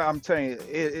is, I'm telling you,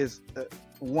 it is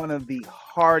one of the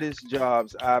hardest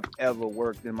jobs I've ever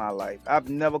worked in my life. I've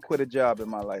never quit a job in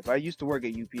my life. I used to work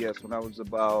at UPS when I was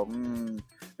about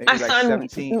My maybe like son.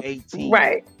 17, 18.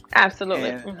 Right.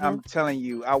 Absolutely. And I'm telling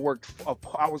you, I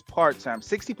was part time.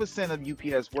 60% of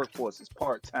UPS workforce is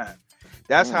part time.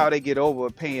 That's Mm. how they get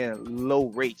over paying low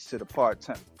rates to the part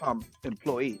time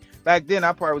employee. Back then,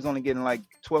 I probably was only getting like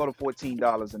 $12 to $14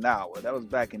 an hour. That was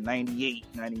back in 98,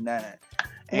 99.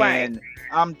 Right. And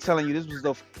I'm telling you, this was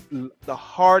the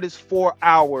hardest 4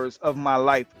 hours of my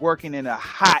life working in a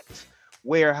hot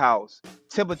warehouse,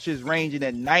 temperatures ranging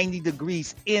at 90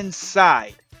 degrees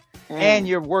inside, and Mm.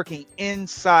 you're working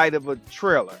inside of a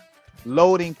trailer,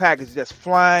 loading packages that's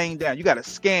flying down. You got to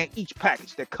scan each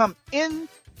package that come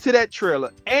into that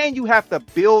trailer, and you have to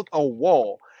build a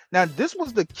wall. Now, this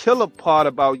was the killer part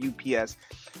about UPS.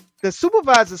 The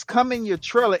supervisors come in your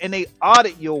trailer and they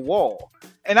audit your wall.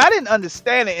 And I didn't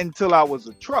understand it until I was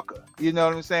a trucker. You know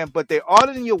what I'm saying? But they're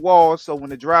auditing your wall so when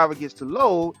the driver gets to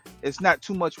load, it's not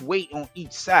too much weight on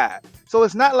each side. So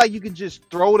it's not like you can just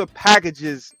throw the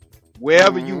packages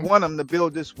wherever you Mm-hmm. want them to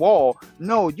build this wall.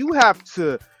 No, you have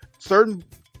to, certain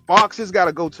boxes got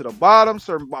to go to the bottom,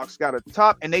 certain boxes got to the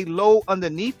top, and they load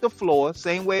underneath the floor,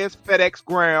 same way as FedEx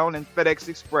Ground and FedEx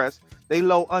Express. They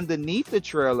load underneath the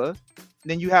trailer.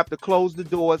 Then you have to close the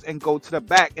doors and go to the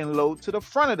back and load to the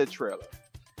front of the trailer.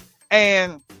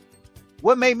 And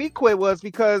what made me quit was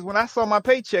because when I saw my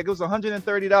paycheck, it was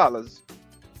 $130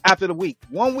 after the week.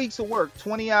 1 week's of work,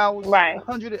 20 hours, Right.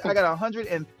 100. I got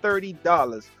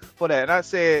 $130 for that. And I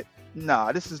said,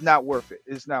 nah, this is not worth it.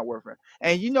 It's not worth it.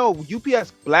 And you know, UPS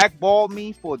blackballed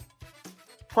me for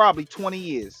probably 20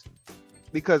 years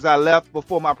because I left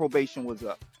before my probation was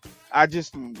up. I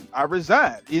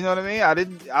resigned. You know what I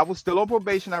mean? I was still on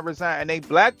probation. I resigned and they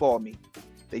blackballed me.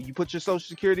 You put your social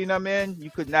security number in, you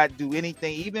could not do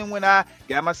anything. Even when I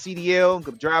got my CDL and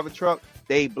could drive a truck,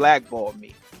 they blackballed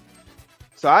me.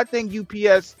 So I think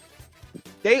UPS,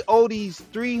 they owe these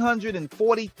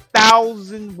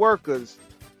 340,000 workers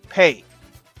pay,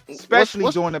 especially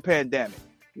during the pandemic.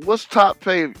 What's top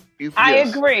pay UPS? I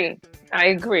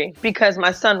agree because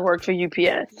my son worked for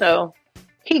UPS, so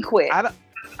he quit.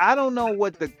 I don't know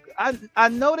what I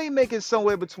know they make it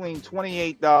somewhere between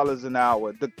 $28 an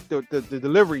hour. The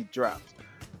delivery drivers,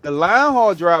 the line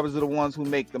haul drivers are the ones who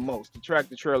make the most. The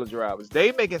tractor trailer drivers,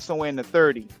 they make it somewhere in the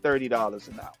 $30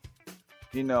 an hour.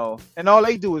 You know, and all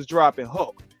they do is drop and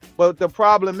hook. But the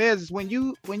problem is when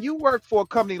you work for a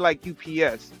company like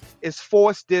UPS, it's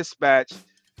forced dispatch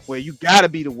where you gotta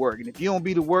be to work, and if you don't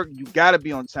be to work, you gotta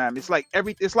be on time. It's like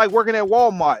working at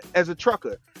Walmart as a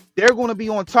trucker. They're going to be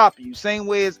on top of you, same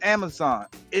way as Amazon.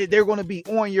 They're going to be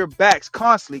on your backs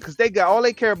constantly because all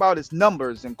they care about is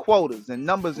numbers and quotas and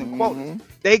numbers and quotas.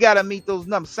 They got to meet those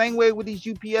numbers. Same way with these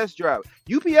UPS drivers.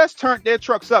 UPS turned their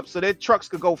trucks up so their trucks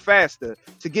could go faster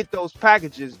to get those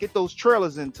packages, get those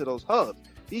trailers into those hubs.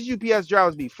 These UPS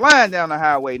drivers be flying down the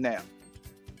highway now.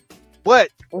 But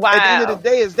at the end of the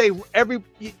day, is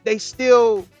they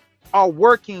still are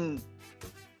working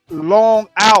long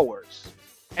hours.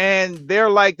 And they're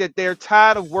like that. They're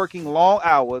tired of working long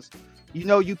hours. You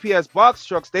know, UPS box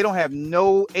trucks, they don't have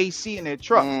no AC in their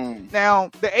trucks. Now,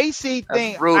 the AC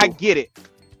thing, I get it.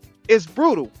 It's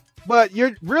brutal. But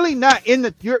you're really not in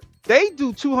they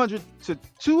do 200 to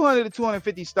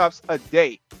 250 stops a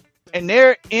day. And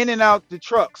they're in and out the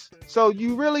trucks. So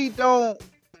you really don't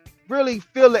really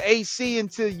feel the AC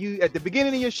until you at the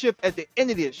beginning of your shift, at the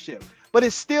end of your shift. But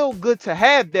it's still good to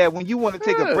have that when you want to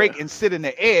take a break and sit in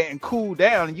the air and cool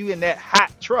down and you in that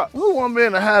hot truck. Who want to be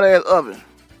in a hot ass oven?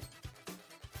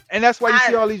 And that's why you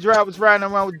see all these drivers riding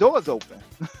around with doors open.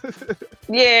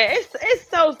 Yeah, it's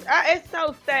so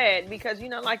sad because, you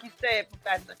know, like you said,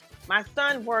 Professor, my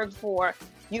son worked for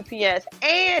UPS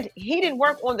and he didn't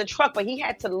work on the truck, but he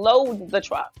had to load the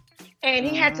truck. And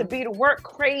he had to be to work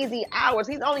crazy hours.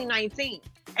 He's only 19.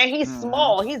 And he's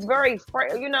small. He's very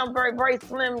very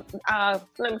slim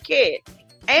kid.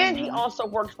 And he also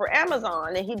worked for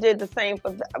Amazon, and he did the same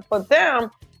for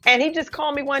them. And he just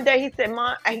called me one day. He said,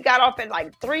 "Mom," he got off at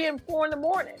like 3 and 4 in the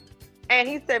morning, and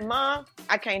he said, "Mom,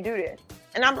 I can't do this."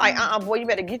 And I'm like, boy, you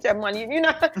better get that money. You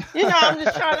know, I'm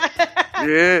just trying to.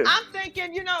 Yeah. I'm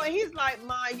thinking, and he's like,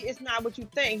 "Mom, it's not what you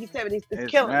think." He said, "It's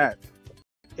killing me.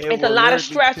 It's a will lot of literally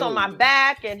stress kill on my you.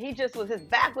 back," and his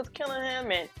back was killing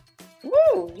him, and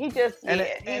woo, he just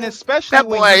And especially That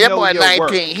when boy, you that know boy your 19,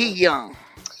 work. he young.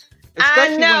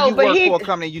 Especially I know, when but you work he- for a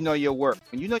company, you know your work.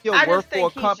 When you know your I work just for a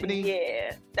think company,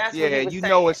 that's what yeah, he was you saying.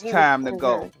 know it's He was- time to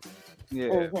go. Yeah.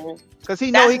 mhm. Because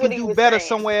he know That's he what can he do was better saying.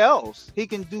 somewhere else. He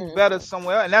can do better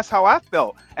somewhere else. And that's how I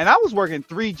felt. And I was working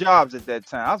 3 jobs at that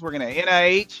time. I was working at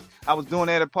NIH. I was doing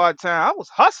that at part-time. I was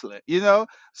hustling,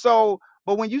 So,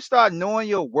 but when you start knowing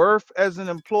your worth as an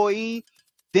employee,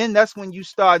 then that's when you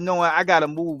start knowing I got to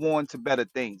move on to better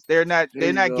things. They're There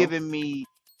you not go. giving me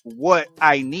what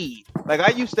I need. Like I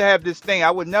used to have this thing.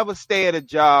 I would never stay at a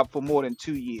job for more than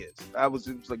 2 years. It was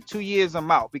like 2 years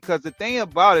I'm out. Because the thing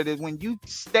about it is when you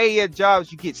stay at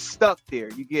jobs, you get stuck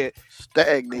there. You get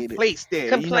Stagnated. placed there.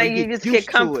 Complain, you get just used get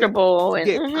comfortable to it.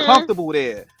 and You get comfortable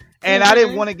there. and I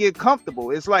didn't want to get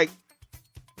comfortable. It's like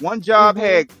one job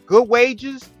had good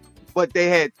wages, but they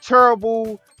had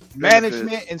terrible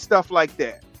management and stuff like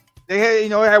that. They had, they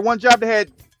had one job that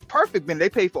had perfect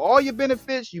benefits. They paid for all your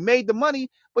benefits. You made the money,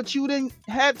 but you didn't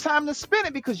have time to spend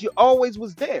it because you always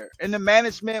was there. And the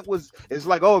management it's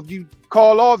like, oh, if you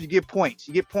call off, you get points.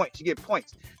 You get points. You get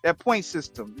points. That point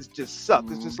system is just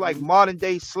sucks. It's just like modern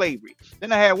day slavery.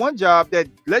 Then I had one job that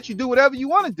let you do whatever you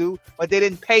want to do, but they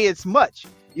didn't pay as much.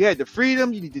 You had the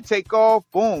freedom. You need to take off.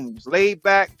 Boom. It was laid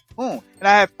back. Boom. And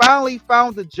I had finally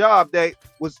found a job that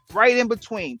was right in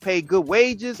between. Paid good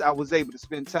wages. I was able to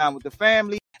spend time with the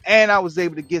family, and I was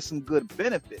able to get some good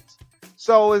benefits.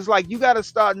 So it's like you got to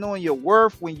start knowing your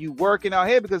worth when you working out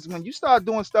here, because when you start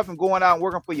doing stuff and going out and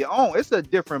working for your own, it's a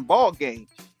different ball game.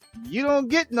 You don't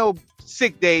get no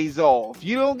sick days off.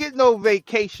 You don't get no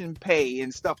vacation pay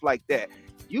and stuff like that.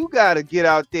 You got to get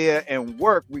out there and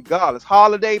work regardless.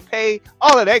 Holiday pay,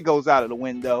 all of that goes out of the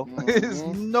window. There's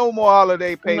no more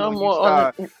holiday pay when you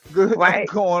start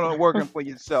going on working for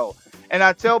yourself. And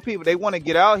I tell people they want to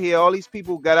get out here. All these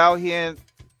people got out here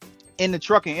in the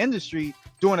trucking industry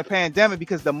during the pandemic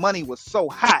because the money was so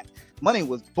hot. Money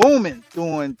was booming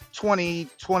during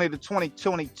 2020 to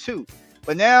 2022.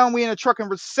 But now we're in a trucking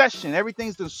recession.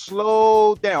 Everything's been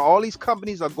slowed down. All these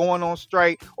companies are going on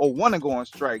strike or want to go on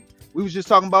strike. We was just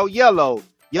talking about Yellow.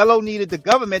 Yellow needed the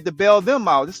government to bail them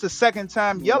out. This is the second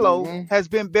time Yellow has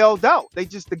been bailed out.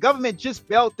 The government just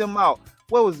bailed them out.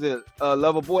 What was it,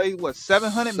 Lover Boy? What,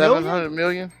 700 million? 700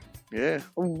 million? Yeah.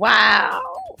 Wow.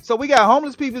 So we got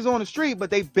homeless people on the street, but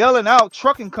they bailing out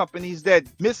trucking companies that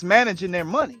mismanaging their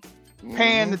money,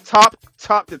 paying the top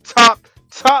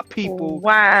people.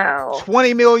 Wow.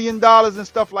 $20 million and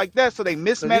stuff like that. So they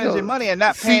mismanaging money and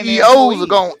not paying their CEOs employees. are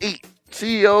gonna eat.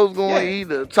 CEOs gonna eat.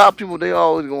 The top people, they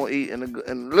always gonna eat, and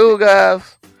the little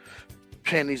guys,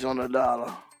 pennies on the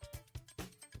dollar.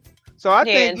 So I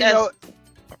think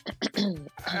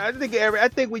I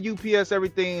think with UPS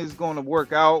everything is going to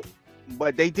work out,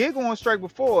 but they did go on strike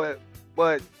before,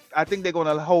 but I think they're going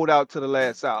to hold out to the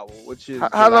last hour, which is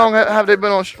how long have they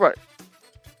been on strike?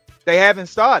 They haven't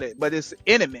started, but it's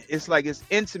intimate. It's like it's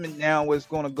intimate now. Where it's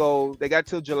going to go. They got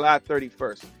till July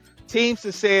 31st. Teams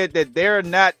have said that they're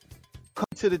not come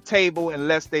to the table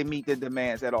unless they meet the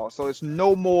demands at all. So it's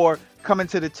no more coming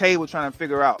to the table trying to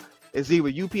figure out. It's either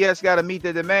UPS got to meet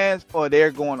the demands or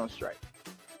they're going on strike.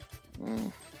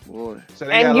 Boy. So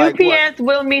and UPS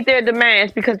will meet their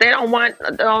demands because they don't want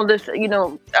all this,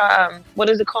 what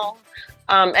is it called?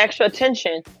 Extra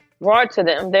attention brought to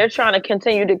them. They're trying to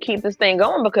continue to keep this thing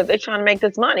going because they're trying to make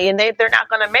this money, and they're not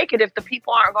going to make it if the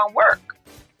people aren't going to work.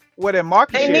 Well, their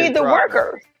market share need the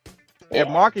workers. Their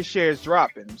market share is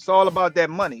dropping. It's all about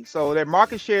that money. So their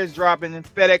market share is dropping, and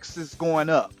FedEx is going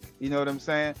up. You know what I'm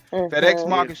saying? FedEx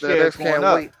market share is going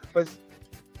up. But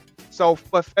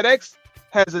FedEx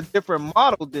has a different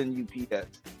model than UPS.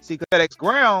 See, FedEx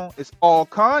Ground is all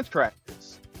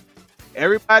contractors.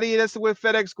 Everybody that's with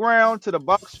FedEx Ground, to the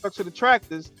box trucks, to the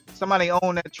tractors, somebody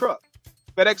own that truck.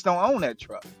 FedEx don't own that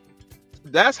truck.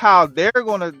 That's how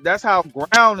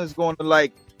Ground is going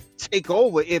to take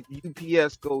over if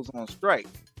UPS goes on strike.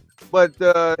 But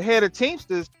the head of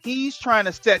Teamsters, he's trying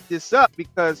to set this up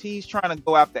because he's trying to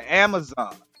go after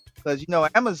Amazon. Because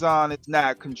Amazon is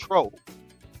not controlled.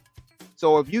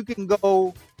 So if you can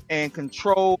go and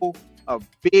control a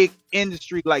big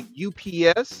industry like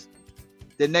UPS,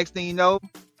 the next thing you know,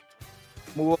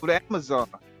 move over to Amazon.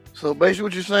 So basically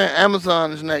what you're saying,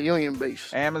 Amazon is not union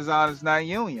based. Amazon is not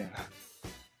union.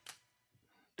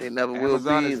 They never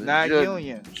Amazon will be. Is not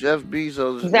union. Jeff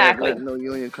Bezos is exactly. not letting no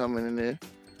union coming in there.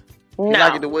 No, he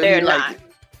like it the way they're he not. like it.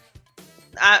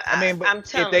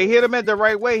 But if they hit them at the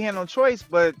right way, he had no choice.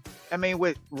 But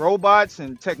with robots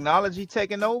and technology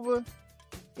taking over,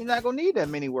 you're not gonna need that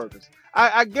many workers.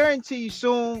 I guarantee you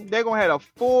soon they're gonna have a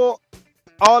full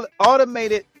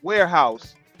automated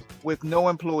warehouse with no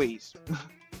employees.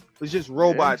 It's just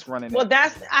robots running. Well,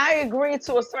 I agree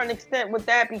to a certain extent with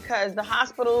that because the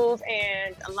hospitals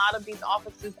and a lot of these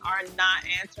offices are not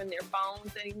answering their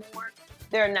phones anymore.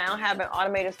 They're now having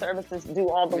automated services do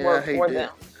all the work for them.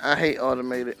 I hate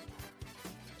automated.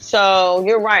 So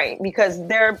you're right, because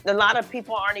a lot of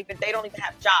people they don't even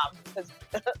have jobs because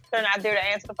they're not there to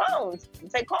answer the phones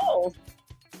and take calls.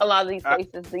 A lot of these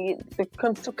places, the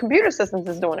computer systems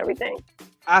is doing everything.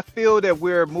 I feel that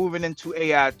we're moving into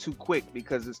AI too quick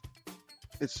because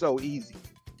it's so easy.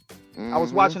 I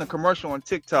was watching a commercial on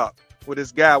TikTok where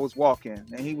this guy was walking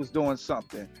and he was doing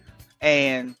something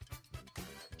and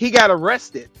he got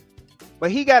arrested, but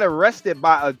he got arrested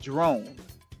by a drone,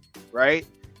 right?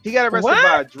 He got arrested by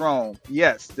What? a drone.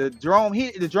 Yes, the drone.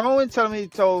 The drone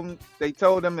they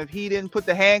told him if he didn't put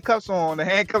the handcuffs on, the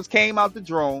handcuffs came out the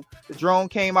drone. The drone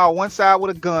came out one side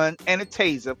with a gun and a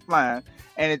taser flying,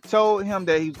 and it told him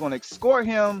that he was going to escort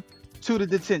him to the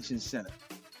detention center.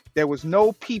 There was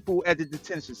no people at the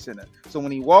detention center, so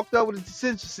when he walked over to the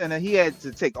detention center, he had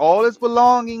to take all his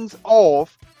belongings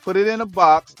off, put it in a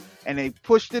box, and they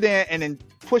pushed it in, and then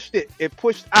pushed it. It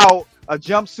pushed out a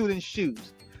jumpsuit and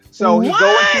shoes. So he go into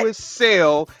What? his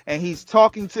cell and he's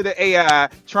talking to the AI,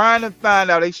 trying to find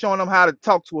out. They showing him how to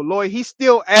talk to a lawyer. He's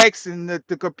still asking the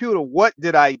computer, "What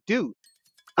did I do?"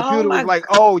 Oh Computer was my like,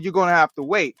 "Oh, you're gonna have to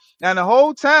wait." Now the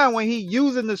whole time when he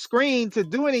using the screen to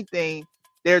do anything,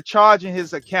 they're charging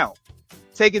his account,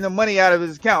 taking the money out of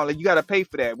his account. Like you got to pay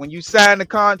for that. When you sign the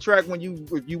contract,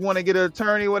 if you want to get an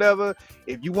attorney or whatever,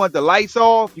 if you want the lights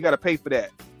off, you got to pay for that.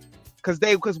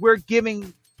 Because we're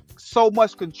giving so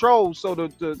much control. So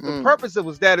the purpose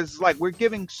of that is like we're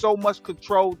giving so much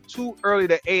control too early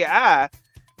to AI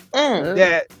Mm.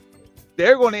 that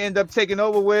they're going to end up taking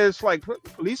over. Where it's like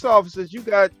police officers, you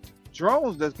got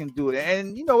drones that can do it,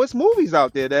 and it's movies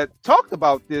out there that talked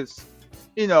about this.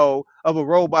 Of a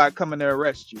robot coming to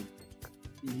arrest you.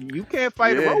 You can't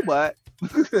fight a Yeah. robot.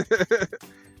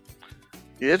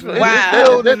 Yeah, it's, Wow.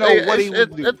 Still don't know what he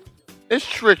would do. it's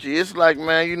tricky. It's like,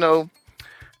 man,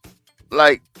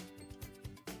 like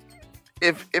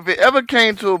if it ever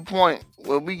came to a point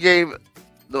where we gave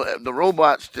the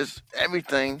robots just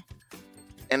everything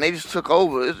and they just took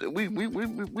over, we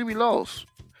be lost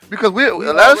because we We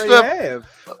a lot of already stuff. have.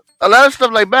 A lot of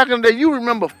stuff like back in the day, you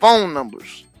remember phone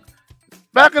numbers.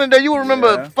 Back in the day, you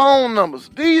remember Yeah. phone numbers.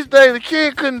 These days, the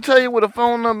kid couldn't tell you what a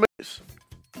phone number is.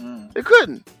 Mm. They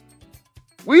couldn't.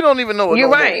 We don't even know what You're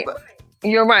no more. right.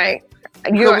 You're right.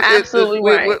 You're absolutely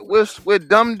right. We're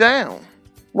dumbed down.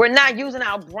 We're not using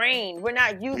our brain. We're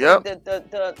not using Yep.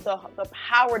 the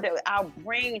power that our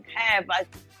brain have. Like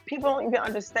people don't even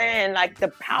understand. Like the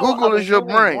power Google of a is your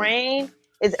human brain.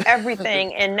 is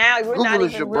everything. And now you're not Google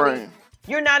is even your really. brain.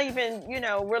 You're not even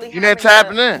really. You're not having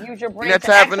tapping to in. Use your brain You're not to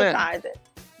tapping in. exercise it.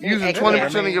 Using Exactly.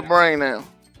 20% of your brain now.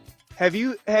 Have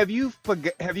you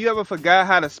ever forgot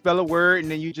how to spell a word and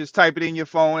then you just type it in your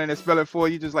phone and it spell it for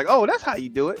you? Just like, oh, that's how you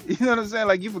do it. You know what I'm saying?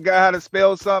 Like you forgot how to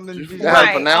spell something. You You forgot how to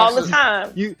Right. pronounce All the it.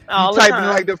 time. you All the type in time.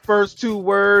 like the first two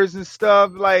words and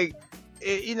stuff. Like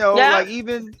Yeah. like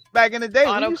even back in the day,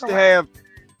 Autocorrect.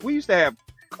 we used to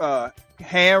have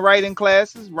handwriting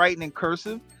classes, writing in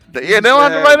cursive. They don't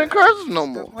have to write in cursive no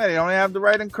more. Well, they don't have to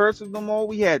write in cursive no more.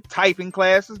 We had typing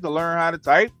classes to learn how to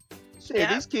type. Shit,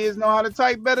 Yeah. these kids know how to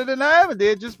type better than I ever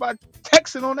did just by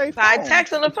texting on their By phone.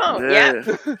 text on the phone.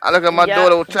 Yeah. I look at my Yeah.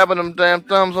 daughter was tapping them damn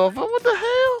thumbs off. What the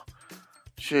hell?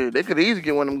 Shit, they could easily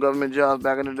get one of them government jobs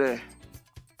back in the day.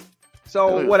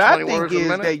 So Really, what I 20 think words a is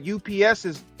minute? that UPS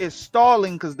is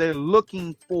stalling because they're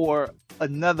looking for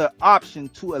another option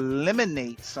to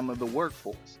eliminate some of the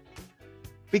workforce.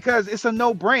 Because it's a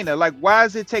no-brainer. Like, why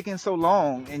is it taking so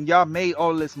long? And y'all made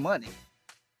all this money.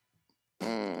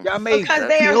 Y'all made Because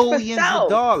they are for billions of self.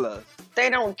 dollars. They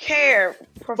don't care.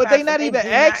 But they not even do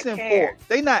not asking care. for.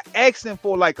 They not asking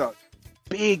for like a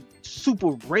big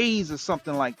super raise or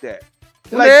something like that.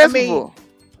 What Like, they I asking mean, for?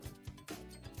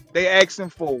 they asking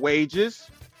for wages,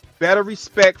 better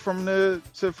respect from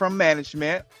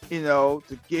management, to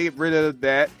get rid of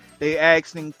that. They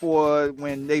asking for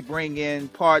when they bring in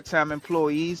part-time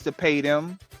employees to pay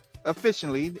them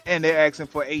efficiently, and they're asking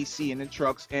for AC in the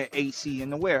trucks and AC in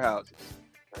the warehouses.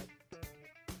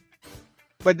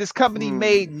 But this company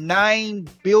made $9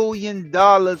 billion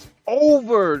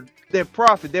over their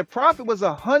profit. Their profit was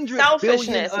 $100 billion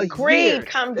Selfishness, a greed year.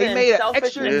 comes They in. made an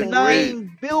Selfishness extra and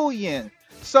 $9 billion.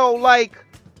 So like,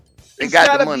 They it's got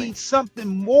the gotta money. be something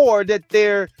more that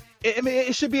they're. I mean,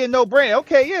 it should be a no-brainer.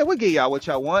 Okay, yeah, we'll give y'all what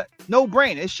y'all want.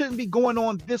 No-brainer. It shouldn't be going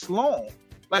on this long.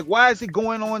 Like, why is it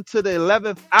going on to the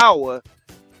 11th hour?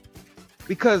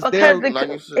 Because they're Because Like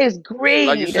you said- it's greed.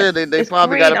 Like you said, they It's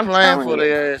probably greed, got a I'm plan telling for you.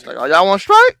 their ass. Like, oh, y'all want to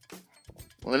strike?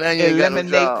 Well, then you ain't got no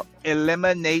job.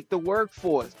 eliminate the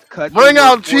workforce. Cut Bring the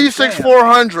out workforce down.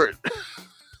 T6400.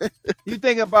 You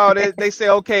think about it, they say,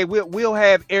 okay, we'll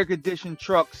have air-conditioned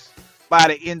trucks by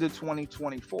the end of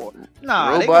 2024.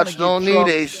 Nah, Robots don't need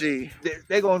AC.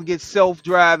 They're gonna get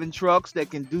self-driving trucks that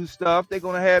can do stuff.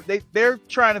 They're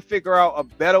trying to figure out a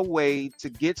better way to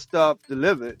get stuff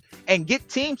delivered and get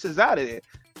Teamsters out of there.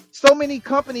 So many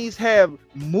companies have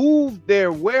moved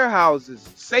their warehouses.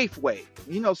 Safeway,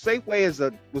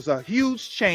 Safeway was a huge chain.